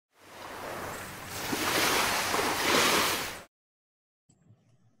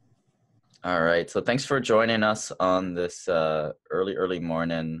All right. So thanks for joining us on this early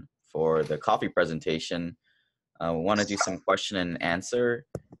morning for the coffee presentation. We want to do some question and answer.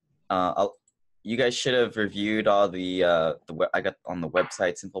 You guys should have reviewed all I got on the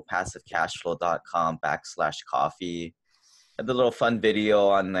website, simplepassivecashflow.com/coffee. I had a little fun video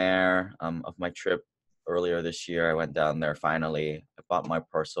on there of my trip earlier this year. I went down there finally. I bought my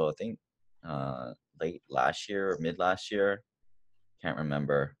parcel, I think, late last year or mid last year. Can't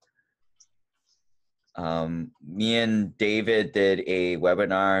remember. Me and David did a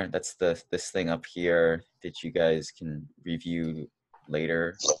webinar. That's this thing up here that you guys can review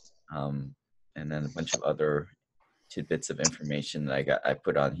later. And then a bunch of other tidbits of information that I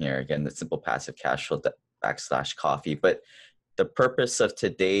put on here. Again, the simple passive cash flow /coffee. But the purpose of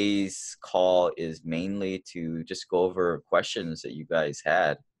today's call is mainly to just go over questions that you guys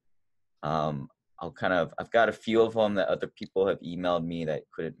had. I've got a few of them that other people have emailed me that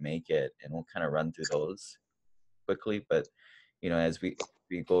couldn't make it, and we'll kind of run through those quickly. But, as we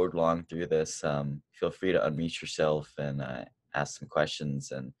go along through this, feel free to unmute yourself and ask some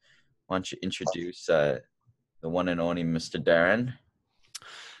questions. And why don't you introduce the one and only Mr. Darren?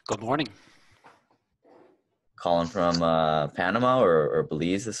 Good morning. Calling from Panama or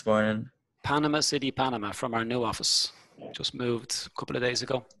Belize this morning? Panama City, Panama, from our new office. Just moved a couple of days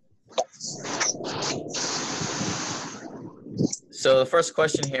ago. So the first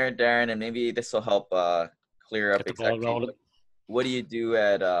question here, Darren, and maybe this will help clear up exactly what do you do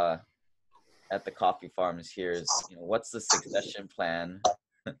at the coffee farms here is, what's the succession plan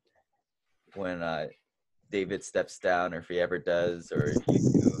when David steps down, or if he ever does, or if you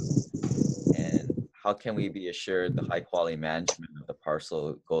do, and how can we be assured the high quality management of the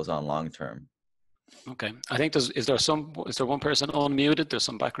parcel goes on long term? Okay, I think is there one person unmuted? There's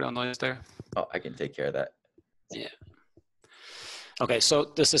some background noise there. Oh, I can take care of that. Yeah. Okay, so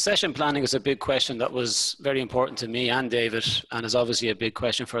the succession planning is a big question that was very important to me and David, and is obviously a big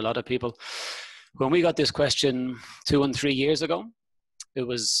question for a lot of people. When we got this question 2 and 3 years ago, it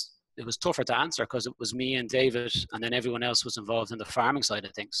was tougher to answer because it was me and David, and then everyone else was involved in the farming side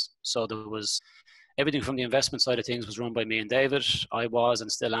of things. So there was everything from the investment side of things was run by me and David. I was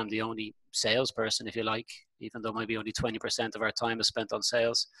and still am the only salesperson, if you like, even though maybe only 20% of our time is spent on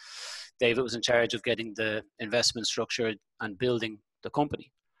sales. David was in charge of getting the investment structured and building the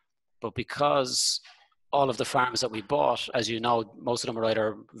company. But because all of the farms that we bought, as you know, most of them are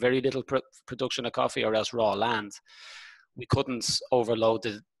either very little production of coffee or else raw land, we couldn't overload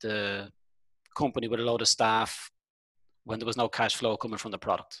the company with a load of staff when there was no cash flow coming from the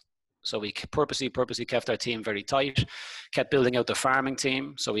product. So we purposely kept our team very tight, kept building out the farming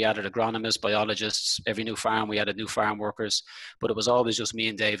team. So we added agronomists, biologists, every new farm, we added new farm workers, but it was always just me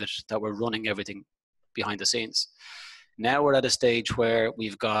and David that were running everything behind the scenes. Now we're at a stage where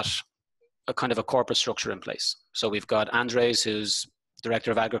we've got a kind of a corporate structure in place. So we've got Andres, who's Director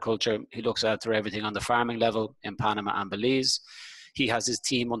of Agriculture. He looks after everything on the farming level in Panama and Belize. He has his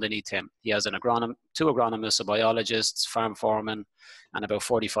team underneath him. He has an 2 agronomists, a biologist, farm foreman, and about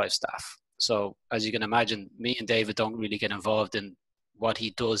 45 staff. So as you can imagine, me and David don't really get involved in what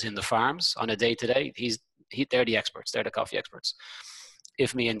he does in the farms on a day-to-day. They're the experts. They're the coffee experts.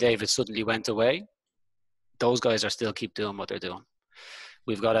 If me and David suddenly went away, those guys are still keep doing what they're doing.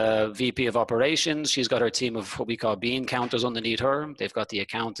 We've got a VP of operations. She's got her team of what we call bean counters underneath her. They've got the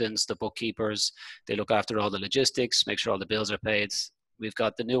accountants, the bookkeepers. They look after all the logistics, make sure all the bills are paid. We've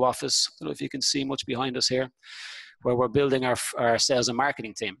got the new office. I don't know if you can see much behind us here, where we're building our sales and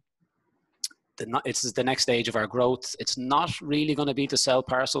marketing team. It's the next stage of our growth. It's not really going to be to sell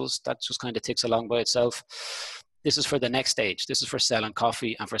parcels. That just kind of ticks along by itself. This is for the next stage. This is for selling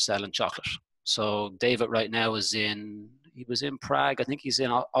coffee and for selling chocolate. So David right now he was in Prague. I think he's in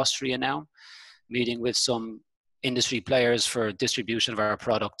Austria now, meeting with some industry players for distribution of our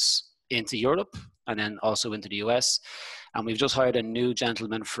products into Europe and then also into the US. And we've just hired a new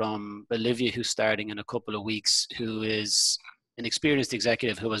gentleman from Bolivia who's starting in a couple of weeks, who is an experienced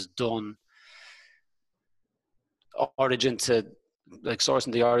executive who has done origin to like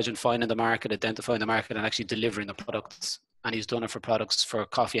sourcing the origin, finding the market, identifying the market, and actually delivering the products. And he's done it for products for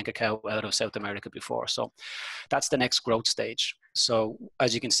coffee and cacao out of South America before. So that's the next growth stage. So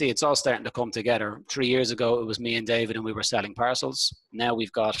as you can see, it's all starting to come together. 3 years ago, it was me and David, and we were selling parcels. Now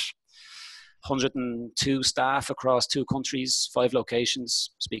we've got 102 staff across 2 countries, 5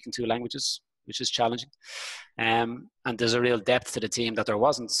 locations, speaking 2 languages, which is challenging. And there's a real depth to the team that there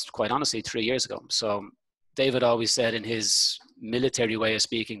wasn't, quite honestly, 3 years ago. So David always said in his military way of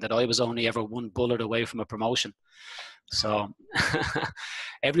speaking that I was only ever 1 bullet away from a promotion. So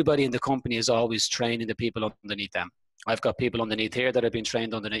everybody in the company is always training the people underneath them. I've got people underneath here that have been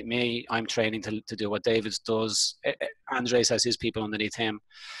trained underneath me. I'm training to do what David does. Andres has his people underneath him.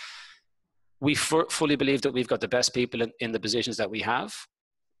 We fully believe that we've got the best people in the positions that we have.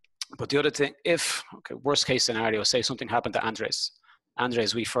 But the other thing, worst case scenario, say something happened to Andres.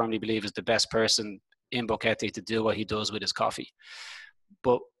 Andres, we firmly believe, is the best person in Boquete to do what he does with his coffee.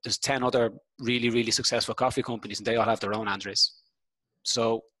 But there's 10 other really, really successful coffee companies, and they all have their own Andres.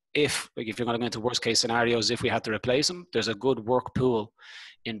 So if you're going to go into worst case scenarios, if we had to replace them, there's a good work pool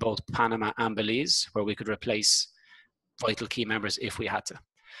in both Panama and Belize where we could replace vital key members if we had to.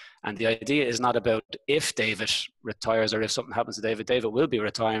 And the idea is not about if David retires or if something happens to David. David will be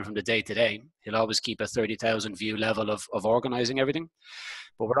retiring from the day to day. He'll always keep a 30,000 view level of organizing everything.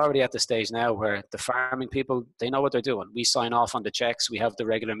 But we're already at the stage now where the farming people, they know what they're doing. We sign off on the checks. We have the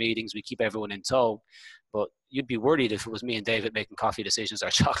regular meetings. We keep everyone in tow. But you'd be worried if it was me and David making coffee decisions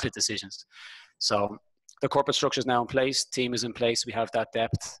or chocolate decisions. So the corporate structure is now in place. Team is in place. We have that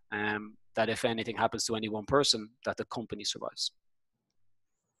depth that if anything happens to any one person, that the company survives.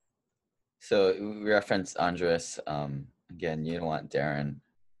 So we referenced Andres. Again, you don't want Darren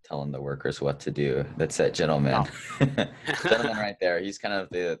telling the workers what to do. That's that gentleman. No. Gentleman right there. He's kind of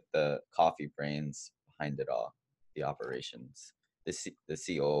the coffee brains behind it all, the operations, the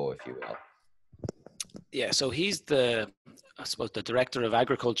COO, if you will. Yeah, so he's I suppose, the director of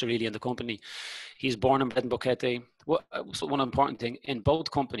agriculture really in the company. He's born and bred in Boquete. So one important thing in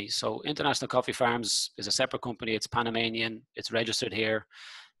both companies, so International Coffee Farms is a separate company. It's Panamanian. It's registered here.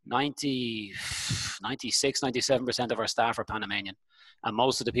 97% of our staff are Panamanian, and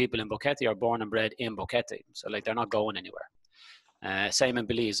most of the people in Boquete are born and bred in Boquete, so like they're not going anywhere. Same in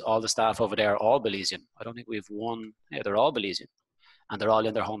Belize, all the staff over there are all Belizean. I don't think we've one. Yeah, they're all Belizean, and they're all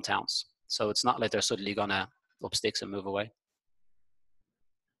in their hometowns, so it's not like they're suddenly gonna up sticks and move away.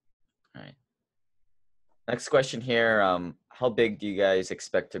 All right, next question here. How big do you guys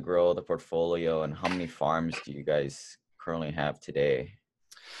expect to grow the portfolio, and how many farms do you guys currently have today?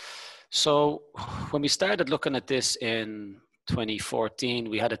 So when we started looking at this in 2014,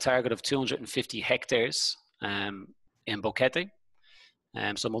 we had a target of 250 hectares in Boquete.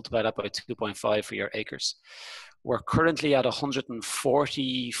 So multiply that by 2.5 for your acres. We're currently at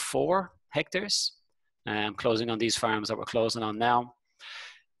 144 hectares, closing on these farms that we're closing on now.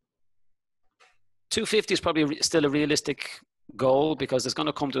 250 is probably still a realistic goal because it's going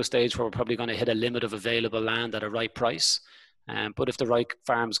to come to a stage where we're probably going to hit a limit of available land at a right price. But if the right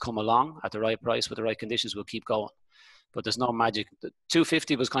farms come along at the right price with the right conditions, we'll keep going. But there's no magic.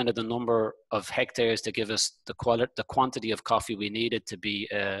 250 was kind of the number of hectares to give us the quantity of coffee we needed to be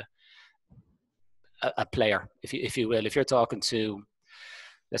a player, if you will. If you're talking to,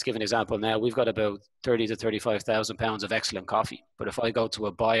 let's give an example now, we've got about 30 to 35,000 pounds of excellent coffee. But if I go to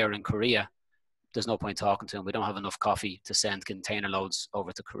a buyer in Korea, there's no point talking to them. We don't have enough coffee to send container loads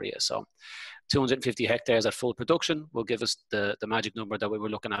over to Korea. So 250 hectares at full production will give us the magic number that we were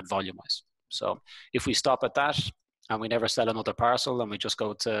looking at volume-wise. So if we stop at that and we never sell another parcel and we just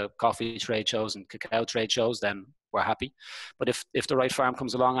go to coffee trade shows and cacao trade shows, then we're happy. But if the right farm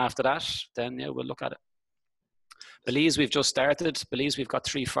comes along after that, then yeah, we'll look at it. Belize, we've just started. Belize, we've got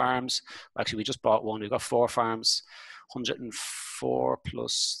 3 farms. Actually, we just bought one. We've got 4 farms. 104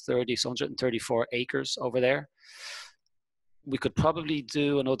 plus 30, so 134 acres over there. We could probably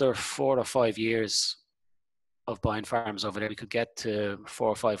do another 4 or 5 years of buying farms over there. We could get to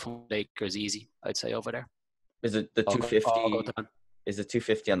 400 or 500 acres easy, I'd say, over there. Is it the 250? Is the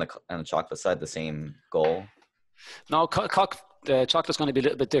 250 on the chocolate side the same goal? No, the chocolate's going to be a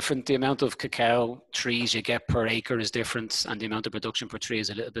little bit different. The amount of cacao trees you get per acre is different, and the amount of production per tree is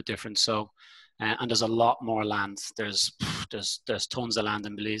a little bit different. So, and there's a lot more land. There's tons of land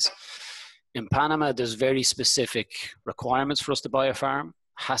in Belize. In Panama, there's very specific requirements for us to buy a farm.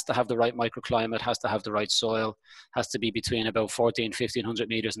 Has to have the right microclimate, has to have the right soil, has to be between about 1,500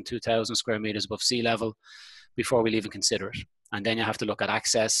 meters and 2,000 square meters above sea level before we'll even consider it. And then you have to look at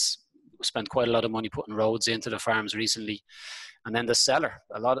access. We spent quite a lot of money putting roads into the farms recently. And then the seller.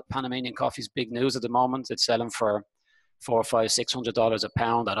 A lot of Panamanian coffee is big news at the moment. It's selling for $400, $500, $600 a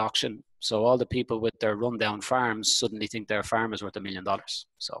pound at auction. So all the people with their rundown farms suddenly think their farm is worth $1 million.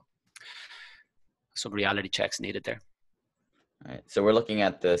 So some reality checks needed there. All right. So we're looking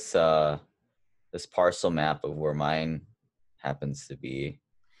at this this parcel map of where mine happens to be.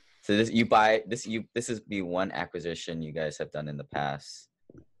 So this this is the one acquisition you guys have done in the past.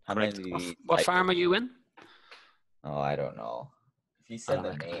 How many? What farm are you in? Oh, I don't know. If you said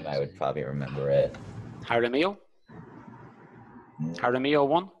the name, I would probably remember it. Jaramillo? Jaramillo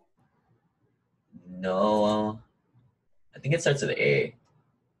 1? No. I think it starts with A. It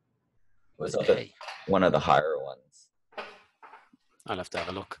was one of the higher ones. I'll have to have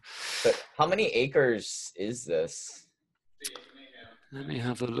a look. But how many acres is this? Let me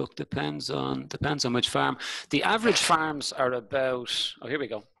have a look. Depends on which farm. The average farms are about, oh, here we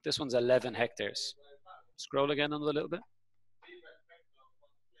go. This one's 11 hectares. Scroll again on it a little bit.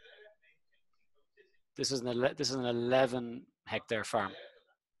 This is an 11 hectare farm.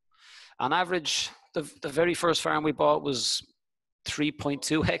 On average, the very first farm we bought was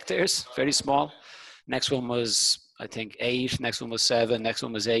 3.2 hectares, very small. Next one was, I think, 8. Next one was 7. Next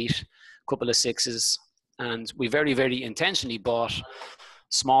one was 8. A couple of 6s. And we very, very intentionally bought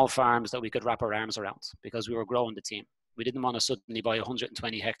small farms that we could wrap our arms around because we were growing the team. We didn't want to suddenly buy a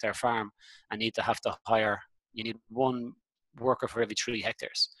 120 hectare farm and have to hire, you need one worker for every 3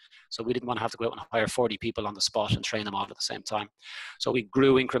 hectares. So we didn't want to have to go out and hire 40 people on the spot and train them all at the same time. So we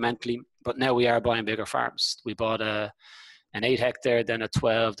grew incrementally, but now we are buying bigger farms. We bought an 8 hectare, then a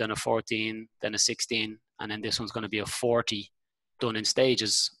 12, then a 14, then a 16, and then this one's going to be a 40 done in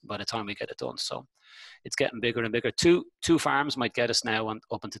stages by the time we get it done. So it's getting bigger and bigger. Two farms might get us now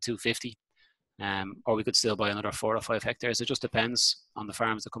up into 250, or we could still buy another 4 or 5 hectares. It just depends on the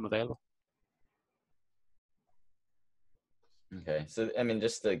farms that come available. Okay, so I mean,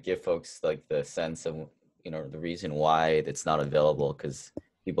 just to give folks like the sense of, the reason why it's not available, because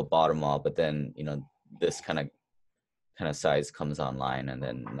people bought them all, but then, this kind of size comes online, and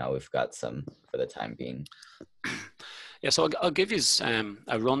then now we've got some for the time being. Yeah, so I'll give you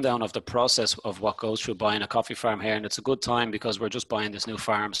a rundown of the process of what goes through buying a coffee farm here, and it's a good time because we're just buying this new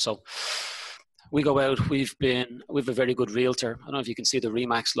farm. So we go out, we've a very good realtor. I don't know if you can see the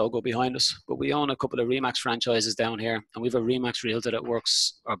Remax logo behind us, but we own a couple of Remax franchises down here, and we have a Remax realtor that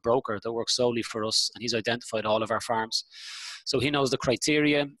works, or broker that works solely for us, and he's identified all of our farms. So he knows the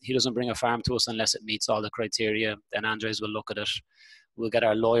criteria. He doesn't bring a farm to us unless it meets all the criteria. Then Andres will look at it. We'll get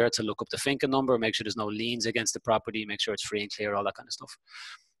our lawyer to look up the finca number, make sure there's no liens against the property, make sure it's free and clear, all that kind of stuff.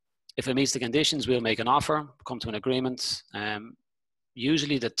 If it meets the conditions, we'll make an offer, come to an agreement.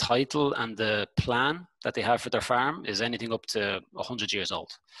 Usually the title and the plan that they have for their farm is anything up to 100 years old.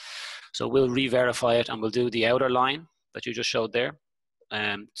 So we'll re-verify it, and we'll do the outer line that you just showed there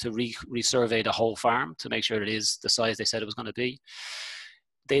to resurvey the whole farm to make sure it is the size they said it was going to be.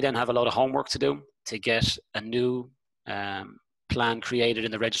 They then have a lot of homework to do to get a new plan created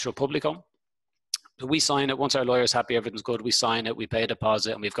in the Registro Pubblico. So we sign it. Once our lawyer's happy, everything's good, we sign it, we pay a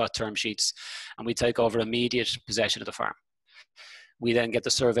deposit, and we've got term sheets, and we take over immediate possession of the farm. We then get the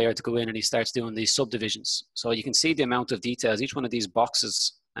surveyor to go in, and he starts doing these subdivisions. So you can see the amount of details. Each one of these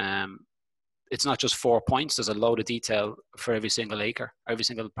boxes, it's not just 4 points. There's a load of detail for every single acre, every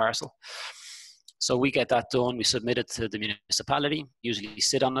single parcel. So we get that done. We submit it to the municipality, usually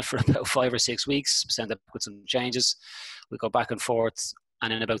sit on it for about 5 or 6 weeks, send it with some changes. We go back and forth.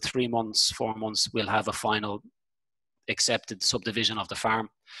 And in about 3 months, 4 months, we'll have a final accepted subdivision of the farm.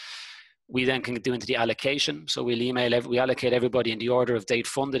 We then can do into the allocation. So we allocate everybody in the order of date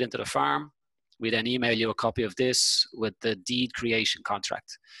funded into the farm. We then email you a copy of this with the deed creation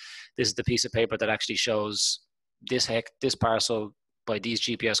contract. This is the piece of paper that actually shows this parcel by these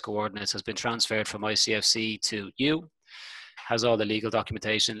GPS coordinates has been transferred from ICFC to you, has all the legal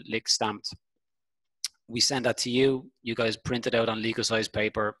documentation, licked, stamped. We send that to you. You guys print it out on legal size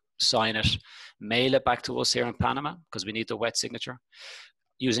paper, sign it, mail it back to us here in Panama because we need the wet signature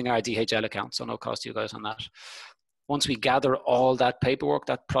using our DHL account, so no cost to you guys on that. Once we gather all that paperwork,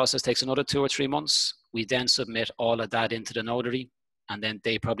 that process takes another 2 or 3 months. We then submit all of that into the notary, and then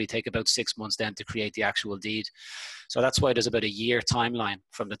they probably take about 6 months then to create the actual deed. So that's why there's about a year timeline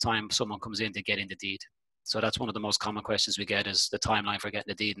from the time someone comes in to getting the deed. So that's one of the most common questions we get is the timeline for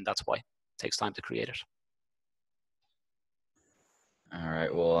getting the deed, and that's why it takes time to create it. All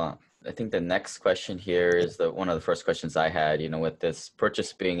right, well, I think the next question here is one of the first questions I had, with this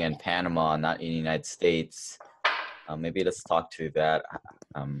purchase being in Panama, not in the United States. Maybe let's talk to that.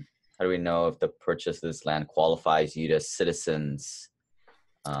 How do we know if the purchase of this land qualifies you to citizens,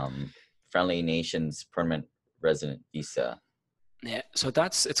 friendly nations, permanent resident visa? Yeah, so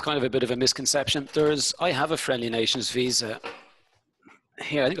it's kind of a bit of a misconception. I have a friendly nations visa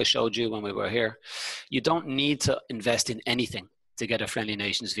here. I think I showed you when we were here. You don't need to invest in anything to get a friendly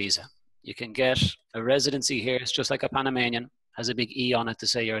nations visa. You can get a residency here. It's just like a Panamanian, has a big E on it to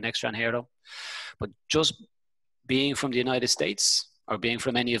say you're an extranjero. But just being from the United States or being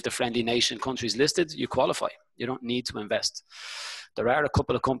from any of the friendly nation countries listed, you qualify. You don't need to invest. There are a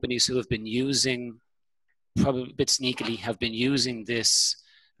couple of companies who have been using, probably a bit sneakily, have been using this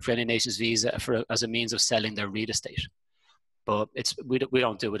friendly nations visa as a means of selling their real estate. But we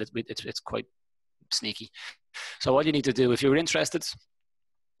don't do it. It's quite sneaky. So all you need to do, if you're interested,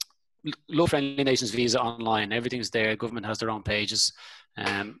 look for Friendly Nations visa online. Everything's there. Government has their own pages.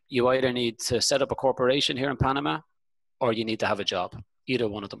 You either need to set up a corporation here in Panama, or you need to have a job. Either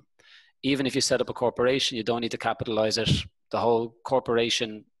one of them. Even if you set up a corporation, you don't need to capitalize it. The whole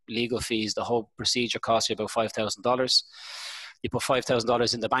corporation legal fees, the whole procedure costs you about $5,000. You put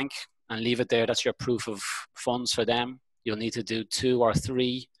 $5,000 in the bank and leave it there. That's your proof of funds for them. You'll need to do 2 or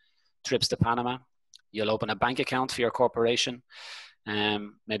 3 trips to Panama. You'll open a bank account for your corporation,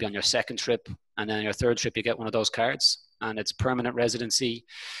 maybe on your 2nd trip. And then on your 3rd trip, you get one of those cards, and it's permanent residency.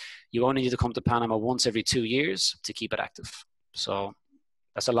 You only need to come to Panama once every 2 years to keep it active. So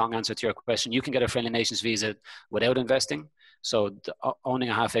that's a long answer to your question. You can get a Friendly Nations visa without investing. So owning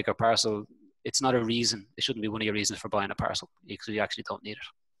a half-acre parcel, it's not a reason. It shouldn't be one of your reasons for buying a parcel, because you actually don't need it.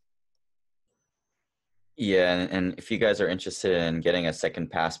 Yeah, and if you guys are interested in getting a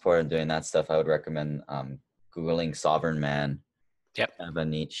second passport and doing that stuff, I would recommend Googling Sovereign Man. Yep. Kind of a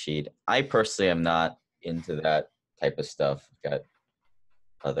neat sheet. I personally am not into that type of stuff. I've got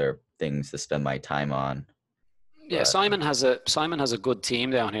other things to spend my time on. Yeah, Simon has a good team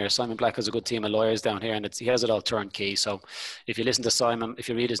down here. Simon Black has a good team of lawyers down here, and he has it all turnkey. So if you listen to Simon, if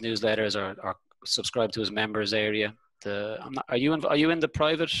you read his newsletters or subscribe to his members area, are you in the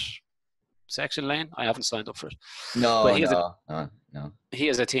private section, Lane? I haven't signed up for it. No. He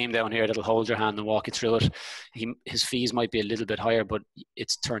has a team down here that'll hold your hand and walk you through it. His fees might be a little bit higher, but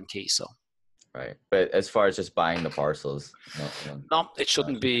it's turnkey. So. Right, but as far as just buying the parcels, no, it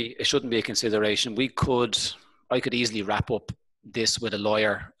shouldn't be. It shouldn't be a consideration. I could easily wrap up this with a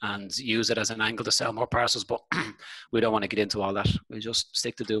lawyer and use it as an angle to sell more parcels, but we don't want to get into all that. We just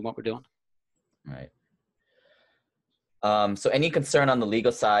stick to doing what we're doing. Right. So any concern on the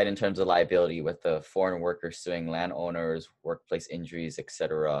legal side in terms of liability with the foreign workers suing landowners, workplace injuries,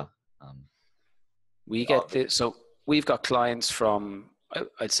 etc.? So we've got clients from,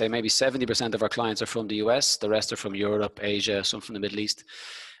 I'd say maybe 70% of our clients are from the US. The rest are from Europe, Asia, some from the Middle East.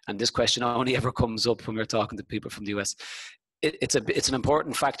 And this question only ever comes up when we're talking to people from the US. It's an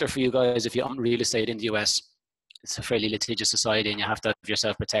important factor for you guys if you own real estate in the US. It's a fairly litigious society, and you have to have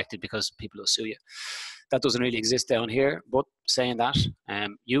yourself protected because people will sue you. That doesn't really exist down here. But saying that,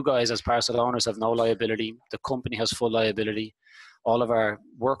 you guys as parcel owners have no liability. The company has full liability. All of our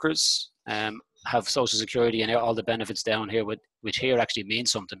workers have Social Security and all the benefits down here, which here actually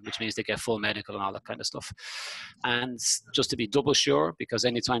means something, which means they get full medical and all that kind of stuff. And just to be double sure, because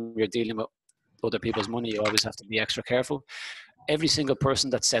anytime you're dealing with other people's money, you always have to be extra careful. Every single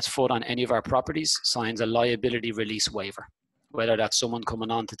person that sets foot on any of our properties signs a liability release waiver. Whether that's someone coming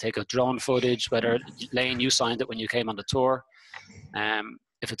on to take a drone footage, whether, Lane, you signed it when you came on the tour,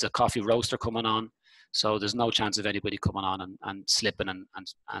 if it's a coffee roaster coming on. So there's no chance of anybody coming on and slipping and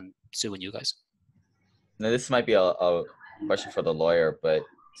suing you guys. Now, this might be a question for the lawyer, but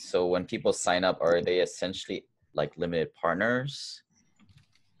so when people sign up, are they essentially like limited partners?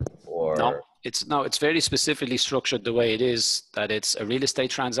 Or no, it's very specifically structured the way it is, that it's a real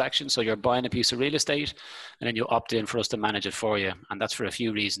estate transaction. So you're buying a piece of real estate and then you opt in for us to manage it for you. And that's for a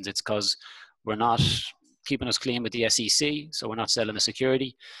few reasons. It's because we're not keeping us clean with the SEC, so we're not selling the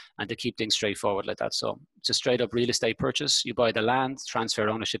security, and to keep things straightforward like that. So it's a straight up real estate purchase. You buy the land, transfer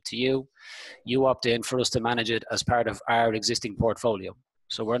ownership to you. You opt in for us to manage it as part of our existing portfolio.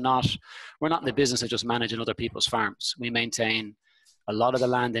 So we're not in the business of just managing other people's farms. We maintain a lot of the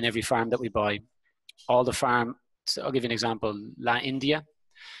land in every farm that we buy. All the farm, so I'll give you an example. La India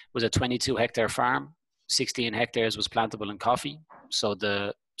was a 22 hectare farm. 16 hectares was plantable in coffee. So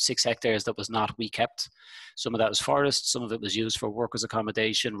the 6 hectares that was not, we kept. Some of that was forest, some of it was used for workers'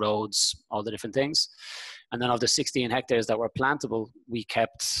 accommodation, roads, all the different things. And then of the 16 hectares that were plantable, we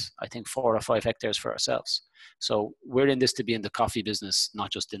kept, I think, 4 or 5 hectares for ourselves. So we're in this to be in the coffee business,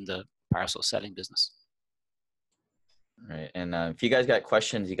 not just in the parcel selling business. Right. And if you guys got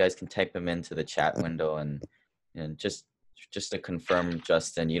questions, you guys can type them into the chat window. And just to confirm,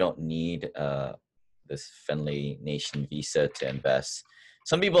 Justin, you don't need this Friendly Nation visa to invest.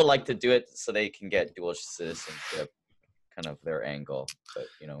 Some people like to do it so they can get dual citizenship, kind of their angle. But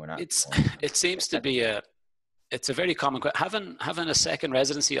we're not. It seems to be it's a very common question. Having a second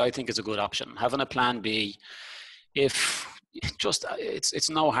residency, I think, is a good option. Having a plan B, it's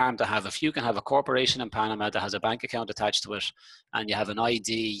no harm to have. If you can have a corporation in Panama that has a bank account attached to it, and you have an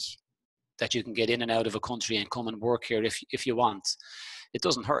ID that you can get in and out of a country and come and work here if you want, it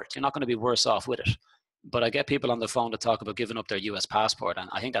doesn't hurt. You're not going to be worse off with it. But I get people on the phone to talk about giving up their US passport, and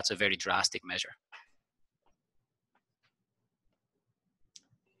I think that's a very drastic measure.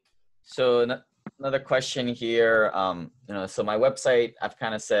 So another question here, so my website, I've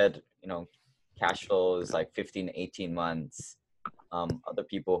kind of said, cash flow is like 15 to 18 months. other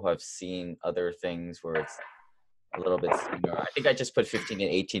people who have seen other things where it's a little bit sooner. I think I just put 15 and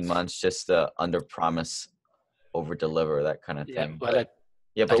 18 months just to under promise, over deliver, that kind of Yeah, thing. well, But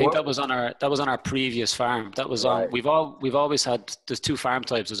yeah, I but think what, that was on our previous farm. That was on. right. We've always had, there's two farm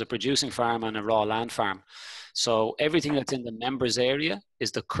types. There's a producing farm and a raw land farm. So everything that's in the members area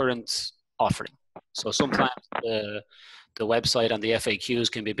is the current offering. So sometimes the website and the FAQs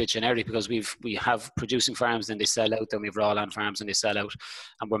can be a bit generic because we have producing farms, then they sell out, then we have raw land farms and they sell out,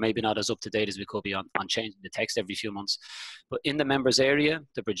 and we're maybe not as up to date as we could be on changing the text every few months. But in the members area,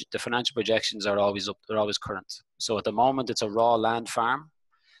 the financial projections are always up, they're always current. So at the moment, it's a raw land farm.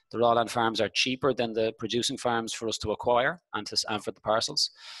 The raw land farms are cheaper than the producing farms for us to acquire and for the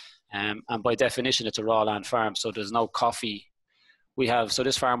parcels. And by definition, it's a raw land farm, so there's no coffee. So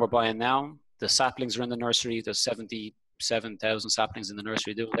this farm we're buying now, the saplings are in the nursery. There's 77,000 saplings in the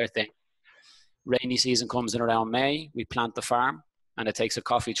nursery doing their thing. Rainy season comes in around May. We plant the farm, and it takes a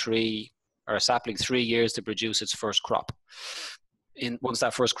coffee tree or a sapling 3 years to produce its first crop. Once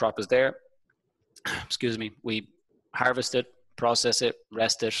that first crop is there, excuse me, we harvest it, process it,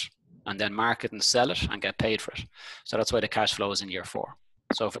 rest it, and then market and sell it and get paid for it. So that's why the cash flow is in year 4.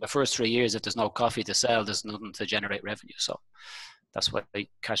 So for the first 3 years, if there's no coffee to sell, there's nothing to generate revenue. So that's why the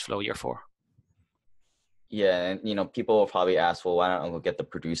cash flow year 4. Yeah, and people will probably ask, well, why don't I go get the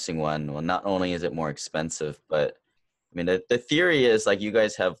producing one? Well, not only is it more expensive, but I mean, the theory is like you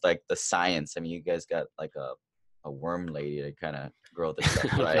guys have like the science. I mean, you guys got like a worm lady to kind of grow this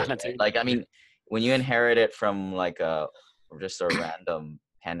stuff, right? Like, I mean, when you inherit it from like just a random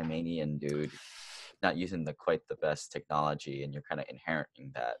Panamanian dude, not using quite the best technology, and you're kind of inheriting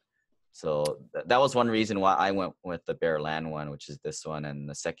that. So that was one reason why I went with the bare land one, which is this one, and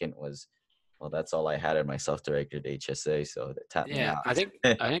the second was, well, that's all I had in my self-directed HSA, so they tapped me out. I think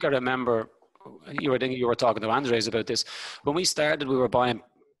I remember you were talking to Andres about this. When we started, we were buying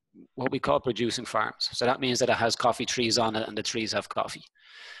what we call producing farms. So that means that it has coffee trees on it and the trees have coffee.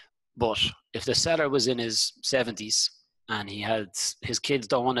 But if the seller was in his 70s and his kids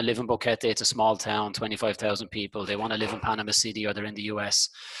don't want to live in Boquete, it's a small town, 25,000 people, they want to live in Panama City or they're in the US,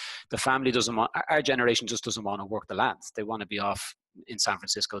 the family doesn't want, our generation just doesn't want to work the land. They want to be off in San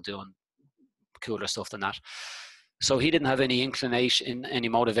Francisco doing cooler stuff than that. So he didn't have any inclination, any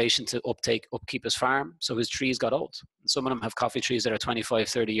motivation to upkeep his farm. So his trees got old. Some of them have coffee trees that are 25,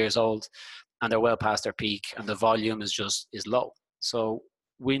 30 years old, and they're well past their peak, and the volume is low. So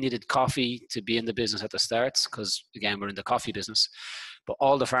we needed coffee to be in the business at the start, because again, we're in the coffee business. But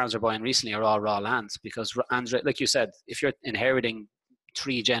all the farms we're buying recently are all raw lands, because, Andre, like you said, if you're inheriting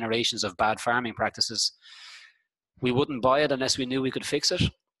 3 generations of bad farming practices, we wouldn't buy it unless we knew we could fix it.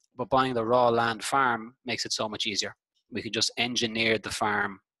 But buying the raw land farm makes it so much easier. We can just engineer the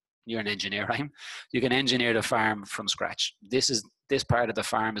farm. You're an engineer, right? You can engineer the farm from scratch. This part of the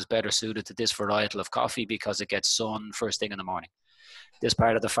farm is better suited to this varietal of coffee because it gets sun first thing in the morning. This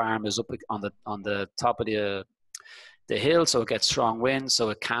part of the farm is up on the top of the hill, so it gets strong wind, so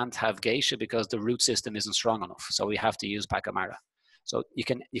it can't have geisha because the root system isn't strong enough. So we have to use pacamara. So you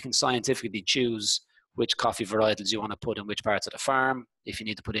can scientifically choose which coffee varietals you want to put in which parts of the farm, if you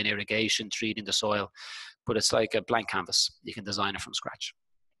need to put in irrigation, treating the soil, but it's like a blank canvas. You can design it from scratch.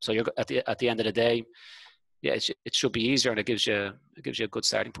 So you're at the end of the day, yeah, it should be easier, and it gives you a good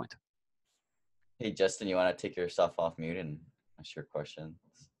starting point. Hey, Justin, you want to take yourself off mute and ask your question?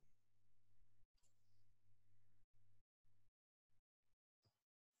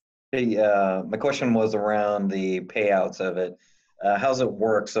 Hey, my question was around the payouts of it. How's it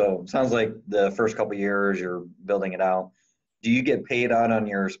work? So it sounds like the first couple of years you're building it out. Do you get paid out on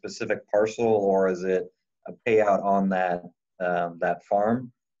your specific parcel, or is it a payout on that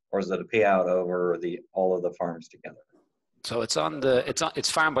farm, or is it a payout over all of the farms together? So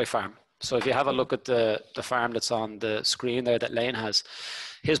it's farm by farm. So if you have a look at the farm that's on the screen there that Lane has,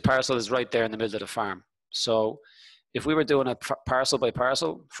 his parcel is right there in the middle of the farm. So if we were doing a parcel by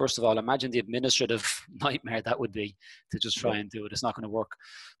parcel, first of all, imagine the administrative nightmare that would be to just try and do it. It's not going to work.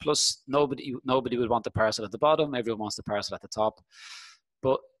 Plus, nobody would want the parcel at the bottom. Everyone wants the parcel at the top.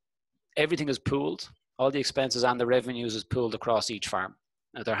 But everything is pooled. All the expenses and the revenues is pooled across each farm.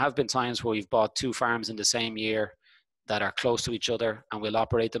 Now, there have been times where we've bought 2 farms in the same year that are close to each other, and we'll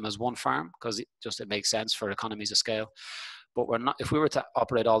operate them as one farm because it makes sense for economies of scale. But we're not. If we were to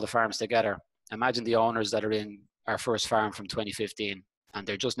operate all the farms together, imagine the owners that are in our first farm from 2015, and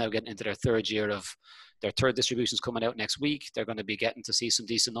they're just now getting into their 3rd year of their 3rd distributions coming out next week. They're going to be getting to see some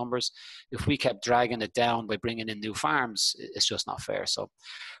decent numbers. If we kept dragging it down by bringing in new farms, it's just not fair. So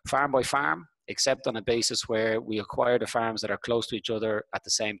farm by farm, except on a basis where we acquire the farms that are close to each other at the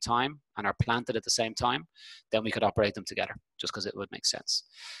same time and are planted at the same time, then we could operate them together just because it would make sense.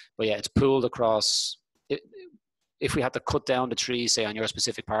 But yeah, it's pooled across. If we had to cut down the trees, say on your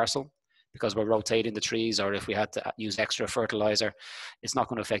specific parcel, because we're rotating the trees, or if we had to use extra fertilizer, it's not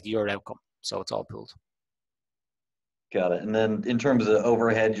going to affect your outcome. So it's all pooled. Got it. And then in terms of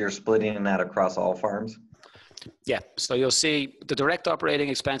overhead, you're splitting that across all farms? Yeah, so you'll see the direct operating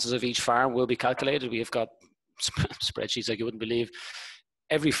expenses of each farm will be calculated. We have got spreadsheets like you wouldn't believe.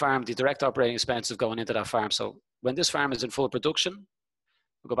 Every farm, the direct operating expenses going into that farm. So when this farm is in full production,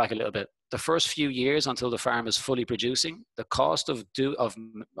 we'll go back a little bit. The first few years until the farm is fully producing, the cost of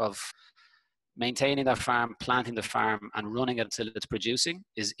maintaining that farm, planting the farm, and running it until it's producing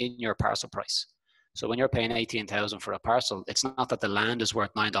is in your parcel price. So when you're paying $18,000 for a parcel, it's not that the land is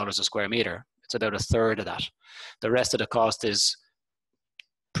worth $9 a square meter. It's about a third of that. The rest of the cost is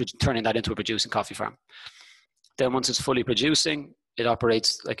turning that into a producing coffee farm. Then once it's fully producing, it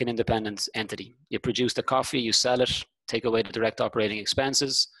operates like an independent entity. You produce the coffee, you sell it, take away the direct operating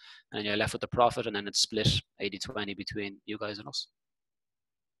expenses, and you're left with the profit, and then it's split 80-20 between you guys and us.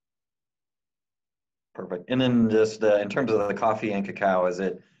 Perfect. And then just in terms of the coffee and cacao,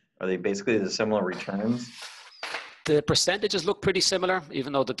 are they basically the similar returns? The percentages look pretty similar,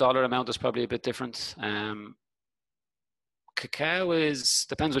 even though the dollar amount is probably a bit different. Cacao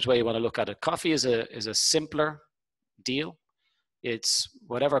depends which way you want to look at it. Coffee is a simpler deal. It's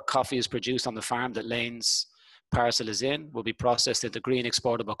whatever coffee is produced on the farm that Lane's parcel is in will be processed into green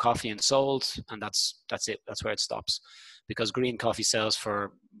exportable coffee and sold, and that's it. That's where it stops, because green coffee sells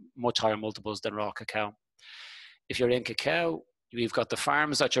for much higher multiples than raw cacao. If you're in cacao, we've got the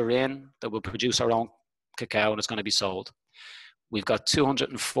farms that you're in that will produce our own cacao, and it's going to be sold. We've got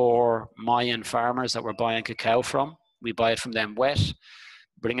 204 Mayan farmers that we're buying cacao from. We buy it from them wet,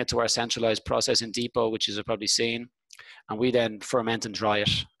 bring it to our centralized processing depot, which you've probably seen, and we then ferment and dry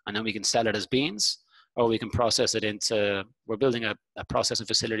it, and then we can sell it as beans, or we can process it into, we're building a processing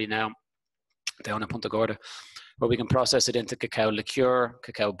facility now down in Punta Gorda, where we can process it into cacao liqueur,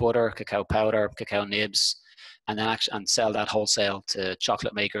 cacao butter, cacao powder, cacao nibs, and then and sell that wholesale to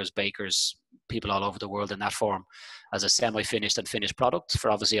chocolate makers, bakers, people all over the world in that form as a semi-finished and finished product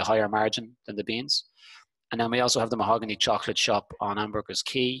for obviously a higher margin than the beans. And then we also have the Mahogany Chocolate Shop on Ambergers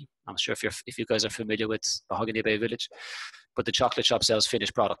Quay. I'm sure if you guys are familiar with Mahogany Bay Village, but the chocolate shop sells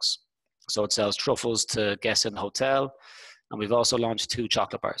finished products. So it sells truffles to guests in the hotel. And we've also launched 2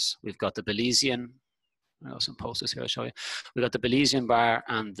 chocolate bars. We've got the Belizean, I have some posters here I'll show you. We've got the Belizean bar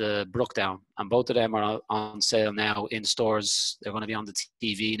and the Brookdown, and both of them are on sale now in stores. They're going to be on the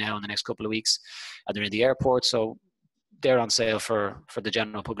TV now in the next couple of weeks, and they're in the airport, so they're on sale for the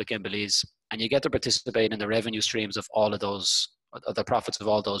general public in Belize. And you get to participate in the revenue streams of all of those, the profits of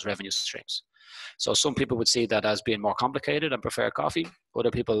all those revenue streams. So some people would see that as being more complicated and prefer coffee.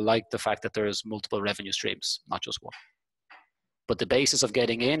 Other people like the fact that there's multiple revenue streams, not just one. But the basis of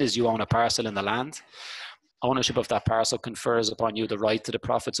getting in is you own a parcel in the land. Ownership of that parcel confers upon you the right to the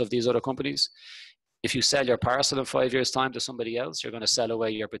profits of these other companies. If you sell your parcel in 5 years' time to somebody else, you're going to sell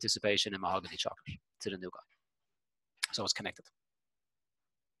away your participation in Mahogany Chocolate to the new guy. So it's connected.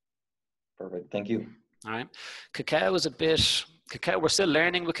 Perfect. Thank you. All right. Cacao is cacao, we're still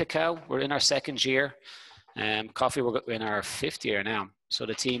learning with cacao. We're in our 2nd year. Coffee, we're in our 5th year now. So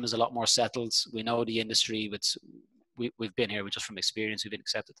the team is a lot more settled. We know the industry. We've been here just from experience. We've been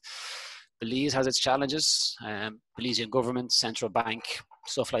accepted. Belize has its challenges. Belizean government, central bank,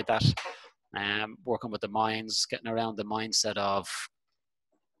 stuff like that. Working with the mines, getting around the mindset of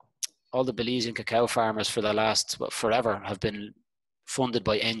all the Belizean cacao farmers for the last, forever, have been funded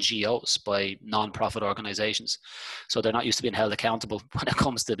by NGOs, by non-profit organizations. So they're not used to being held accountable when it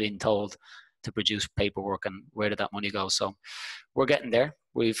comes to being told to produce paperwork and where did that money go. So we're getting there.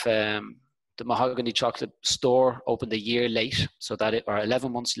 We've the Mahogany Chocolate store opened a year late, or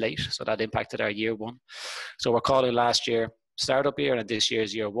 11 months late, so that impacted our year 1. So we're calling last year startup year, and this year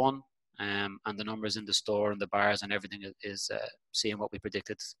is year 1. And the numbers in the store and the bars and everything is seeing what we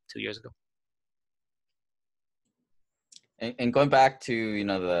predicted 2 years ago. And going back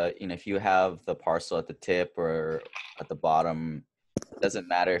to, if you have the parcel at the tip or at the bottom, it doesn't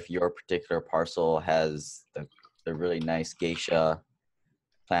matter if your particular parcel has the really nice geisha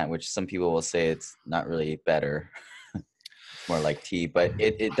plant, which some people will say it's not really better, more like tea, but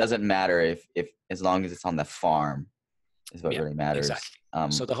it doesn't matter if as long as it's on the farm is what really matters. Exactly.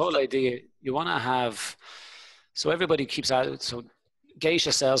 So the whole idea, you want to have, so everybody keeps out, so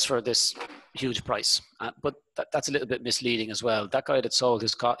geisha sells for this huge price, but that's a little bit misleading as well. That guy that sold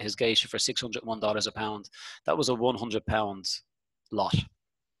his geisha for $601 a pound, that was a 100-pound lot.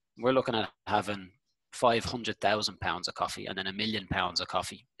 we're looking at having 500,000 pounds of coffee and then 1 million pounds of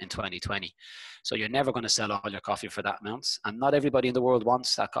coffee in 2020. So you're never going to sell all your coffee for that amount. And not everybody in the world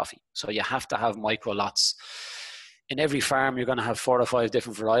wants that coffee. So you have to have micro lots. In every farm, you're going to have 4 or 5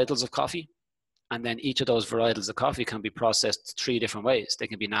 different varietals of coffee. And then each of those varietals of coffee can be processed 3 different ways. They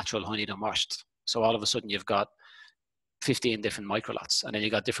can be natural, honeyed, and washed. So all of a sudden you've got 15 different micro lots. And then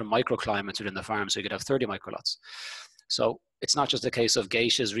you've got different microclimates within the farm. So you could have 30 micro lots. So it's not just a case of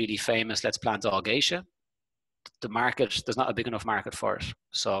geisha is really famous, let's plant all geisha. The market, there's not a big enough market for it.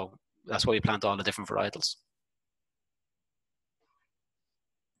 So that's why we plant all the different varietals.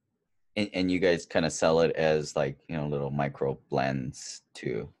 And you guys kind of sell it as like, you know, little micro blends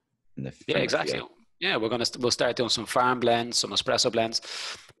too. Yeah, exactly. Field. Yeah, we'll start doing some farm blends, some espresso blends.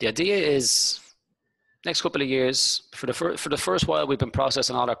 The idea is next couple of years, for the first while, we've been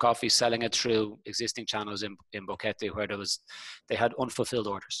processing all our coffee, selling it through existing channels in Boquete, where they had unfulfilled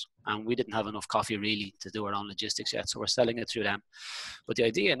orders, and we didn't have enough coffee really to do our own logistics yet, so we're selling it through them. But the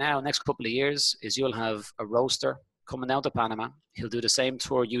idea now, next couple of years, is you'll have a roaster coming down to Panama. He'll do the same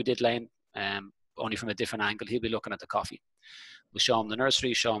tour you did, Lane, only from a different angle. He'll be looking at the coffee. We'll show him the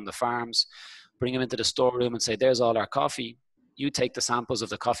nursery, show him the farms, bring him into the storeroom and say, there's all our coffee. You take the samples of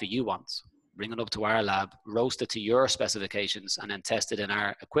the coffee you want, bring it up to our lab, roast it to your specifications, and then test it in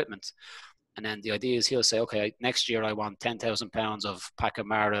our equipment. And then the idea is he'll say, okay, next year I want 10,000 pounds of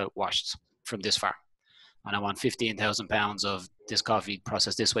Pacamara washed from this farm. And I want 15,000 pounds of this coffee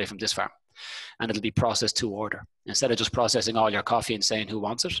processed this way from this farm. And it'll be processed to order. Instead of just processing all your coffee and saying who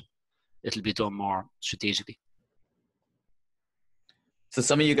wants it, it'll be done more strategically. So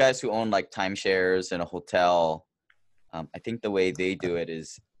some of you guys who own like timeshares in a hotel, I think the way they do it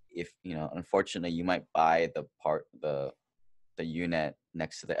is, if, you know, unfortunately you might buy the unit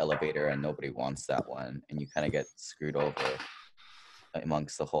next to the elevator and nobody wants that one, and you kind of get screwed over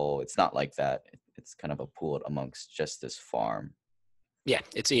amongst the whole. It's not like that. It's kind of a pool amongst just this farm. Yeah,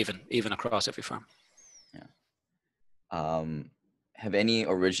 it's even across every farm. Yeah. Have any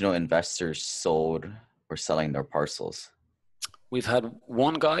original investors sold or selling their parcels? We've had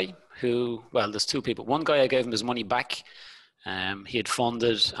one guy who, well, there's 2 people. One guy, I gave him his money back. He had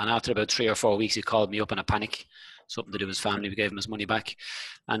funded, and after about 3 or 4 weeks, he called me up in a panic, something to do with his family. We gave him his money back.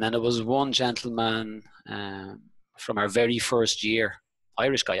 And then there was one gentleman from our very first year,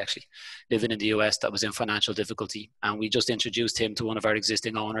 Irish guy actually, living in the US, that was in financial difficulty. And we just introduced him to one of our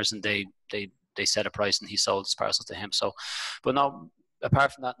existing owners, and they set a price and he sold his parcels to him. So, but no,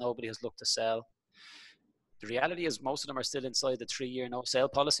 apart from that, nobody has looked to sell. The reality is most of them are still inside the 3-year no sale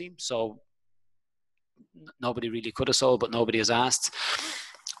policy. So nobody really could have sold, but nobody has asked.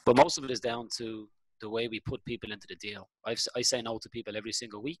 But most of it is down to the way we put people into the deal. I say no to people every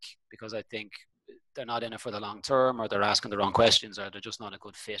single week because I think they're not in it for the long term, or they're asking the wrong questions, or they're just not a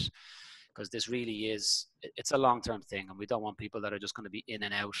good fit. Because this really is, it's a long-term thing, and we don't want people that are just going to be in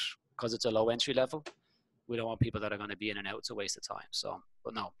and out because it's a low entry level. We don't want people that are going to be in and out. It's a waste of time. So,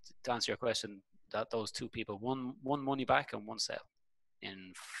 but no, to answer your question, that those 2 people, one money back and one sale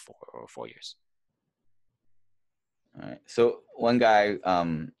in 4 years. All right. So one guy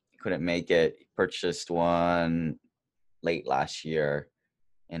couldn't make it. He purchased one late last year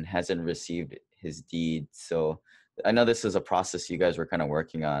and hasn't received his deed. So I know this is a process you guys were kind of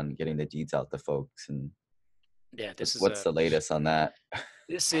working on, getting the deeds out to folks. And yeah, what's the latest on that?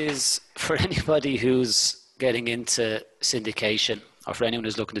 This is for anybody who's getting into syndication, or for anyone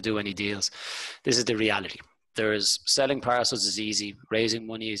who's looking to do any deals. This is the reality. There's selling parcels is easy, raising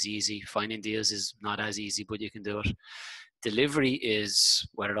money is easy, finding deals is not as easy, but you can do it. Delivery is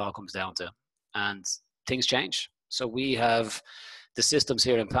where it all comes down to, and things change. So we have the systems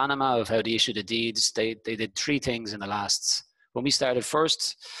here in Panama of how to issue the deeds. They did 3 things in the last, when we started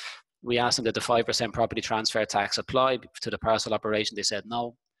first, we asked them that the 5% property transfer tax apply to the parcel operation. They said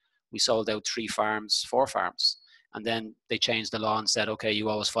no. We sold out 4 farms. And then they changed the law and said, okay, you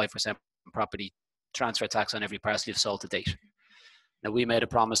owe us 5% property transfer tax on every parcel you've sold to date. Now, we made a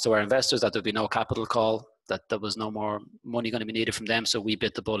promise to our investors that there'd be no capital call, that there was no more money going to be needed from them. So we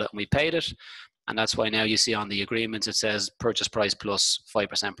bit the bullet and we paid it. And that's why now you see on the agreements, it says purchase price plus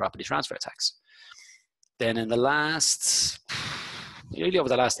 5% property transfer tax. Then in the last, really over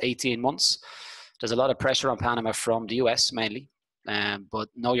the last 18 months, there's a lot of pressure on Panama from the US mainly. But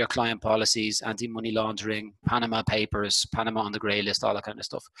know your client policies, anti-money laundering, Panama Papers, Panama on the grey list, all that kind of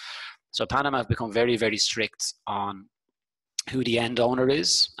stuff. So Panama have become very, very strict on who the end owner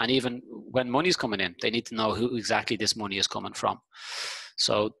is. And even when money's coming in, they need to know who exactly this money is coming from.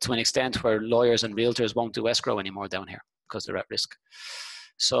 So to an extent where lawyers and realtors won't do escrow anymore down here because they're at risk.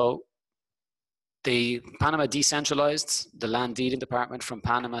 So the Panama decentralized the land deeding department from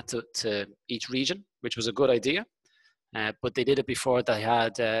Panama to each region, which was a good idea. But they did it before they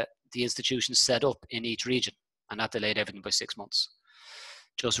had the institutions set up in each region, and that delayed everything by 6 months.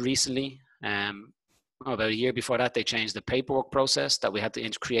 Just recently, about a year before that, they changed the paperwork process that we had to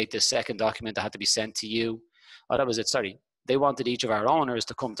create this second document that had to be sent to you. Oh, that was it, sorry. They wanted each of our owners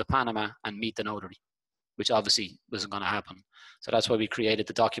to come to Panama and meet the notary, which obviously wasn't going to happen. So that's why we created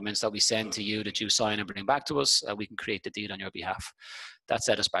the documents that we send to you that you sign and bring back to us, and we can create the deed on your behalf. That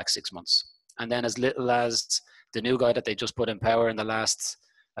set us back 6 months. And then as little as the new guy that they just put in power in the last,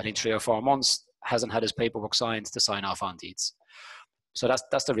 I think, 3 or 4 months hasn't had his paperwork signed to sign off on deeds. So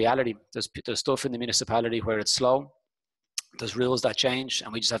that's the reality. There's stuff in the municipality where it's slow. There's rules that change,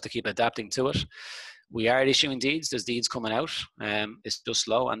 and we just have to keep adapting to it. We are issuing deeds. There's deeds coming out. It's just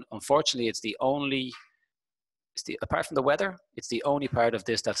slow, and unfortunately, apart from the weather, it's the only part of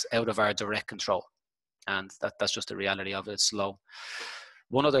this that's out of our direct control, and that's just the reality of it. It's slow.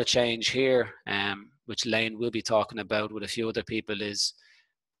 One other change here, which Lane will be talking about with a few other people, is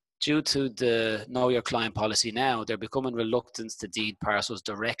due to the Know Your Client policy now, they're becoming reluctant to deed parcels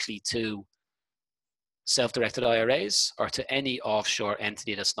directly to self-directed IRAs or to any offshore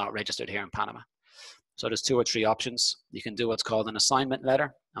entity that's not registered here in Panama. So there's 2 or 3 options. You can do what's called an assignment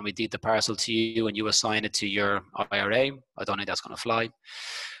letter, and we deed the parcel to you and you assign it to your IRA. I don't think that's going to fly.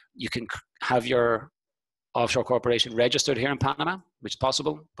 You can have your offshore corporation registered here in Panama, which is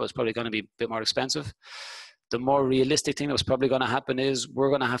possible, but it's probably going to be a bit more expensive. The more realistic thing that's probably going to happen is we're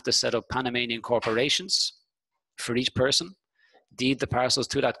going to have to set up Panamanian corporations for each person, deed the parcels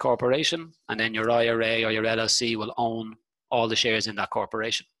to that corporation, and then your IRA or your LLC will own all the shares in that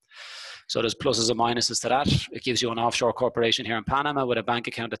corporation. So there's pluses and minuses to that. It gives you an offshore corporation here in Panama with a bank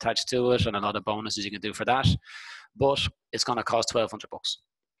account attached to it and a lot of bonuses you can do for that. But it's going to cost $1,200.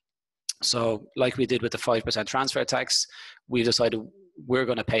 So like we did with the 5% transfer tax, we decided we're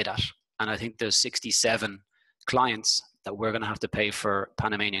going to pay that. And I think there's 67 clients that we're going to have to pay for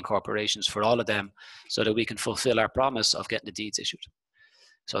Panamanian corporations for all of them so that we can fulfill our promise of getting the deeds issued.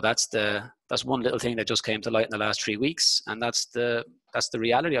 So that's one little thing that just came to light in the last 3 weeks, and that's the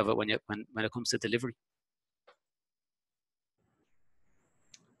reality of it when it comes to delivery.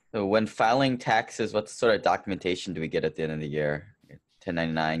 So when filing taxes, what sort of documentation do we get at the end of the year?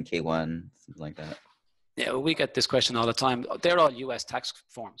 1099, K1, something like that? Yeah, well, we get this question all the time. They're all U.S. tax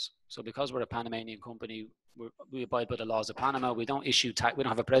forms. So because we're a Panamanian company, we abide by the laws of Panama. We don't issue tax. We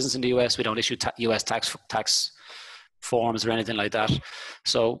don't have a presence in the U.S. We don't issue U.S. tax forms or anything like that.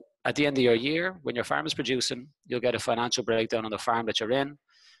 So at the end of your year, when your farm is producing, you'll get a financial breakdown on the farm that you're in.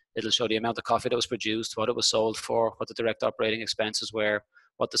 It'll show the amount of coffee that was produced, what it was sold for, what the direct operating expenses were,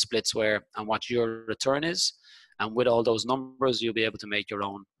 what the splits were, and what your return is. And with all those numbers, you'll be able to make your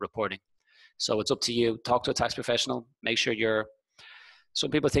own reporting. So it's up to you. Talk to a tax professional. Make sure some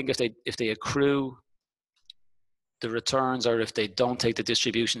people think if they accrue the returns or if they don't take the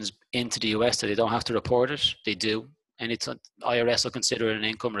distributions into the US, that they don't have to report it. They do. And IRS will consider it an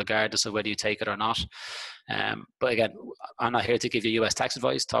income regardless of whether you take it or not. But again, I'm not here to give you US tax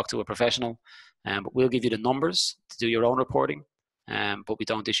advice. Talk to a professional. But we'll give you the numbers to do your own reporting. But we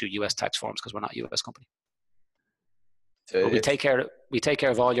don't issue US tax forms because we're not a US company. So but we take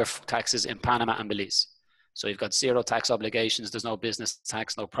care of all your taxes in Panama and Belize. So you've got 0 tax obligations. There's no business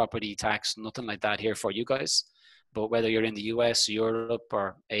tax, no property tax, nothing like that here for you guys. But whether you're in the US, Europe,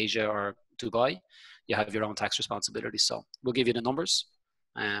 or Asia, or Dubai, you have your own tax responsibility. So we'll give you the numbers,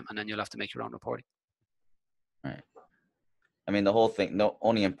 and then you'll have to make your own reporting. Right. I mean, the whole thing, the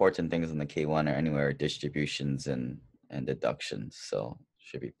only important things in the K1 or anywhere are distributions and deductions. So it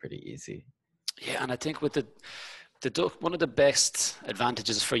should be pretty easy. Yeah, and I think with one of the best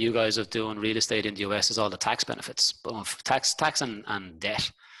advantages for you guys of doing real estate in the US is all the tax benefits, but tax and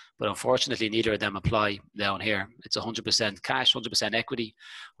debt. But unfortunately, neither of them apply down here. It's 100% cash, 100% equity,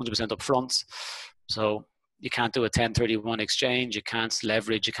 100% upfront. So you can't do a 1031 exchange, you can't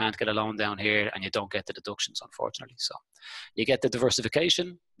leverage, you can't get a loan down here, and you don't get the deductions, unfortunately. So you get the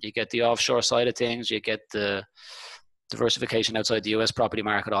diversification, you get the offshore side of things, you get the diversification outside the US property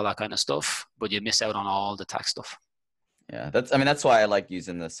market, all that kind of stuff, but you miss out on all the tax stuff. Yeah, that's why I like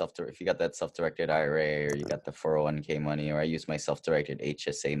using the if you got that self-directed IRA or you got the 401k money, or I use my self-directed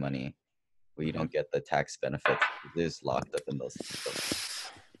HSA money where you don't get the tax benefits. It is locked up in those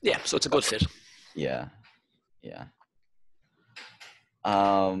stuff. Yeah, so it's a good fit. Yeah.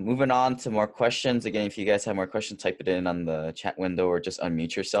 Moving on to more questions. Again, if you guys have more questions, type it in on the chat window or just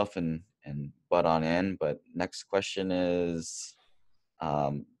unmute yourself and butt on in. But next question is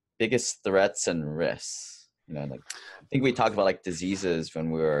biggest threats and risks. I think we talked about like diseases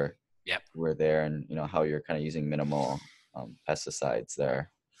when we were were there, and how you're kind of using minimal pesticides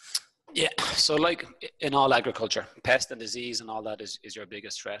there. Yeah, so like in all agriculture, pest and disease and all that is your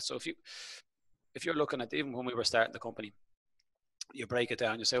biggest threat. So if you're looking at, even when we were starting the company, you break it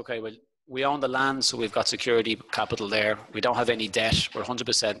down, you say, okay, well, we own the land, so we've got security capital there. We don't have any debt. We're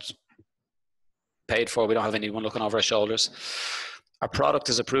 100% paid for. We don't have anyone looking over our shoulders. Our product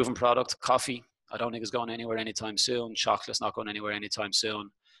is a proven product. Coffee, I don't think is going anywhere anytime soon. Chocolate's not going anywhere anytime soon.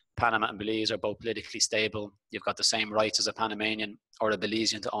 Panama and Belize are both politically stable. You've got the same rights as a Panamanian or a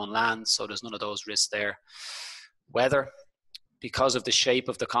Belizean to own land, so there's none of those risks there. Weather, because of the shape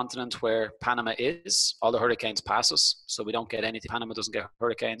of the continent where Panama is, all the hurricanes pass us, so we don't get anything. Panama doesn't get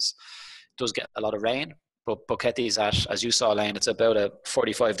hurricanes. It does get a lot of rain, but Boquete's at, as you saw, Lane, it's about a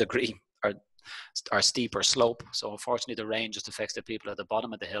 45-degree or steeper slope. So unfortunately, the rain just affects the people at the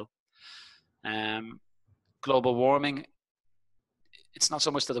bottom of the hill. Global warming, it's not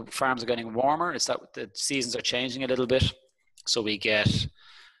so much that the farms are getting warmer, it's that the seasons are changing a little bit. So we get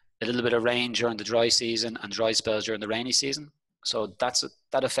a little bit of rain during the dry season and dry spells during the rainy season. So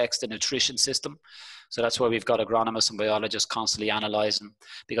that affects the nutrition system. So that's why we've got agronomists and biologists constantly analysing,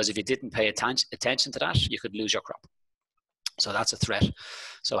 because if you didn't pay attention to that, you could lose your crop. So that's a threat.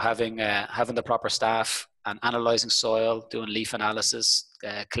 So having the proper staff and analysing soil, doing leaf analysis,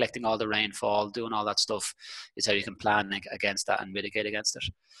 collecting all the rainfall, doing all that stuff is how you can plan against that and mitigate against it.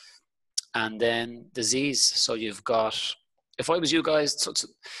 And then disease. So you've got, if I was you guys, so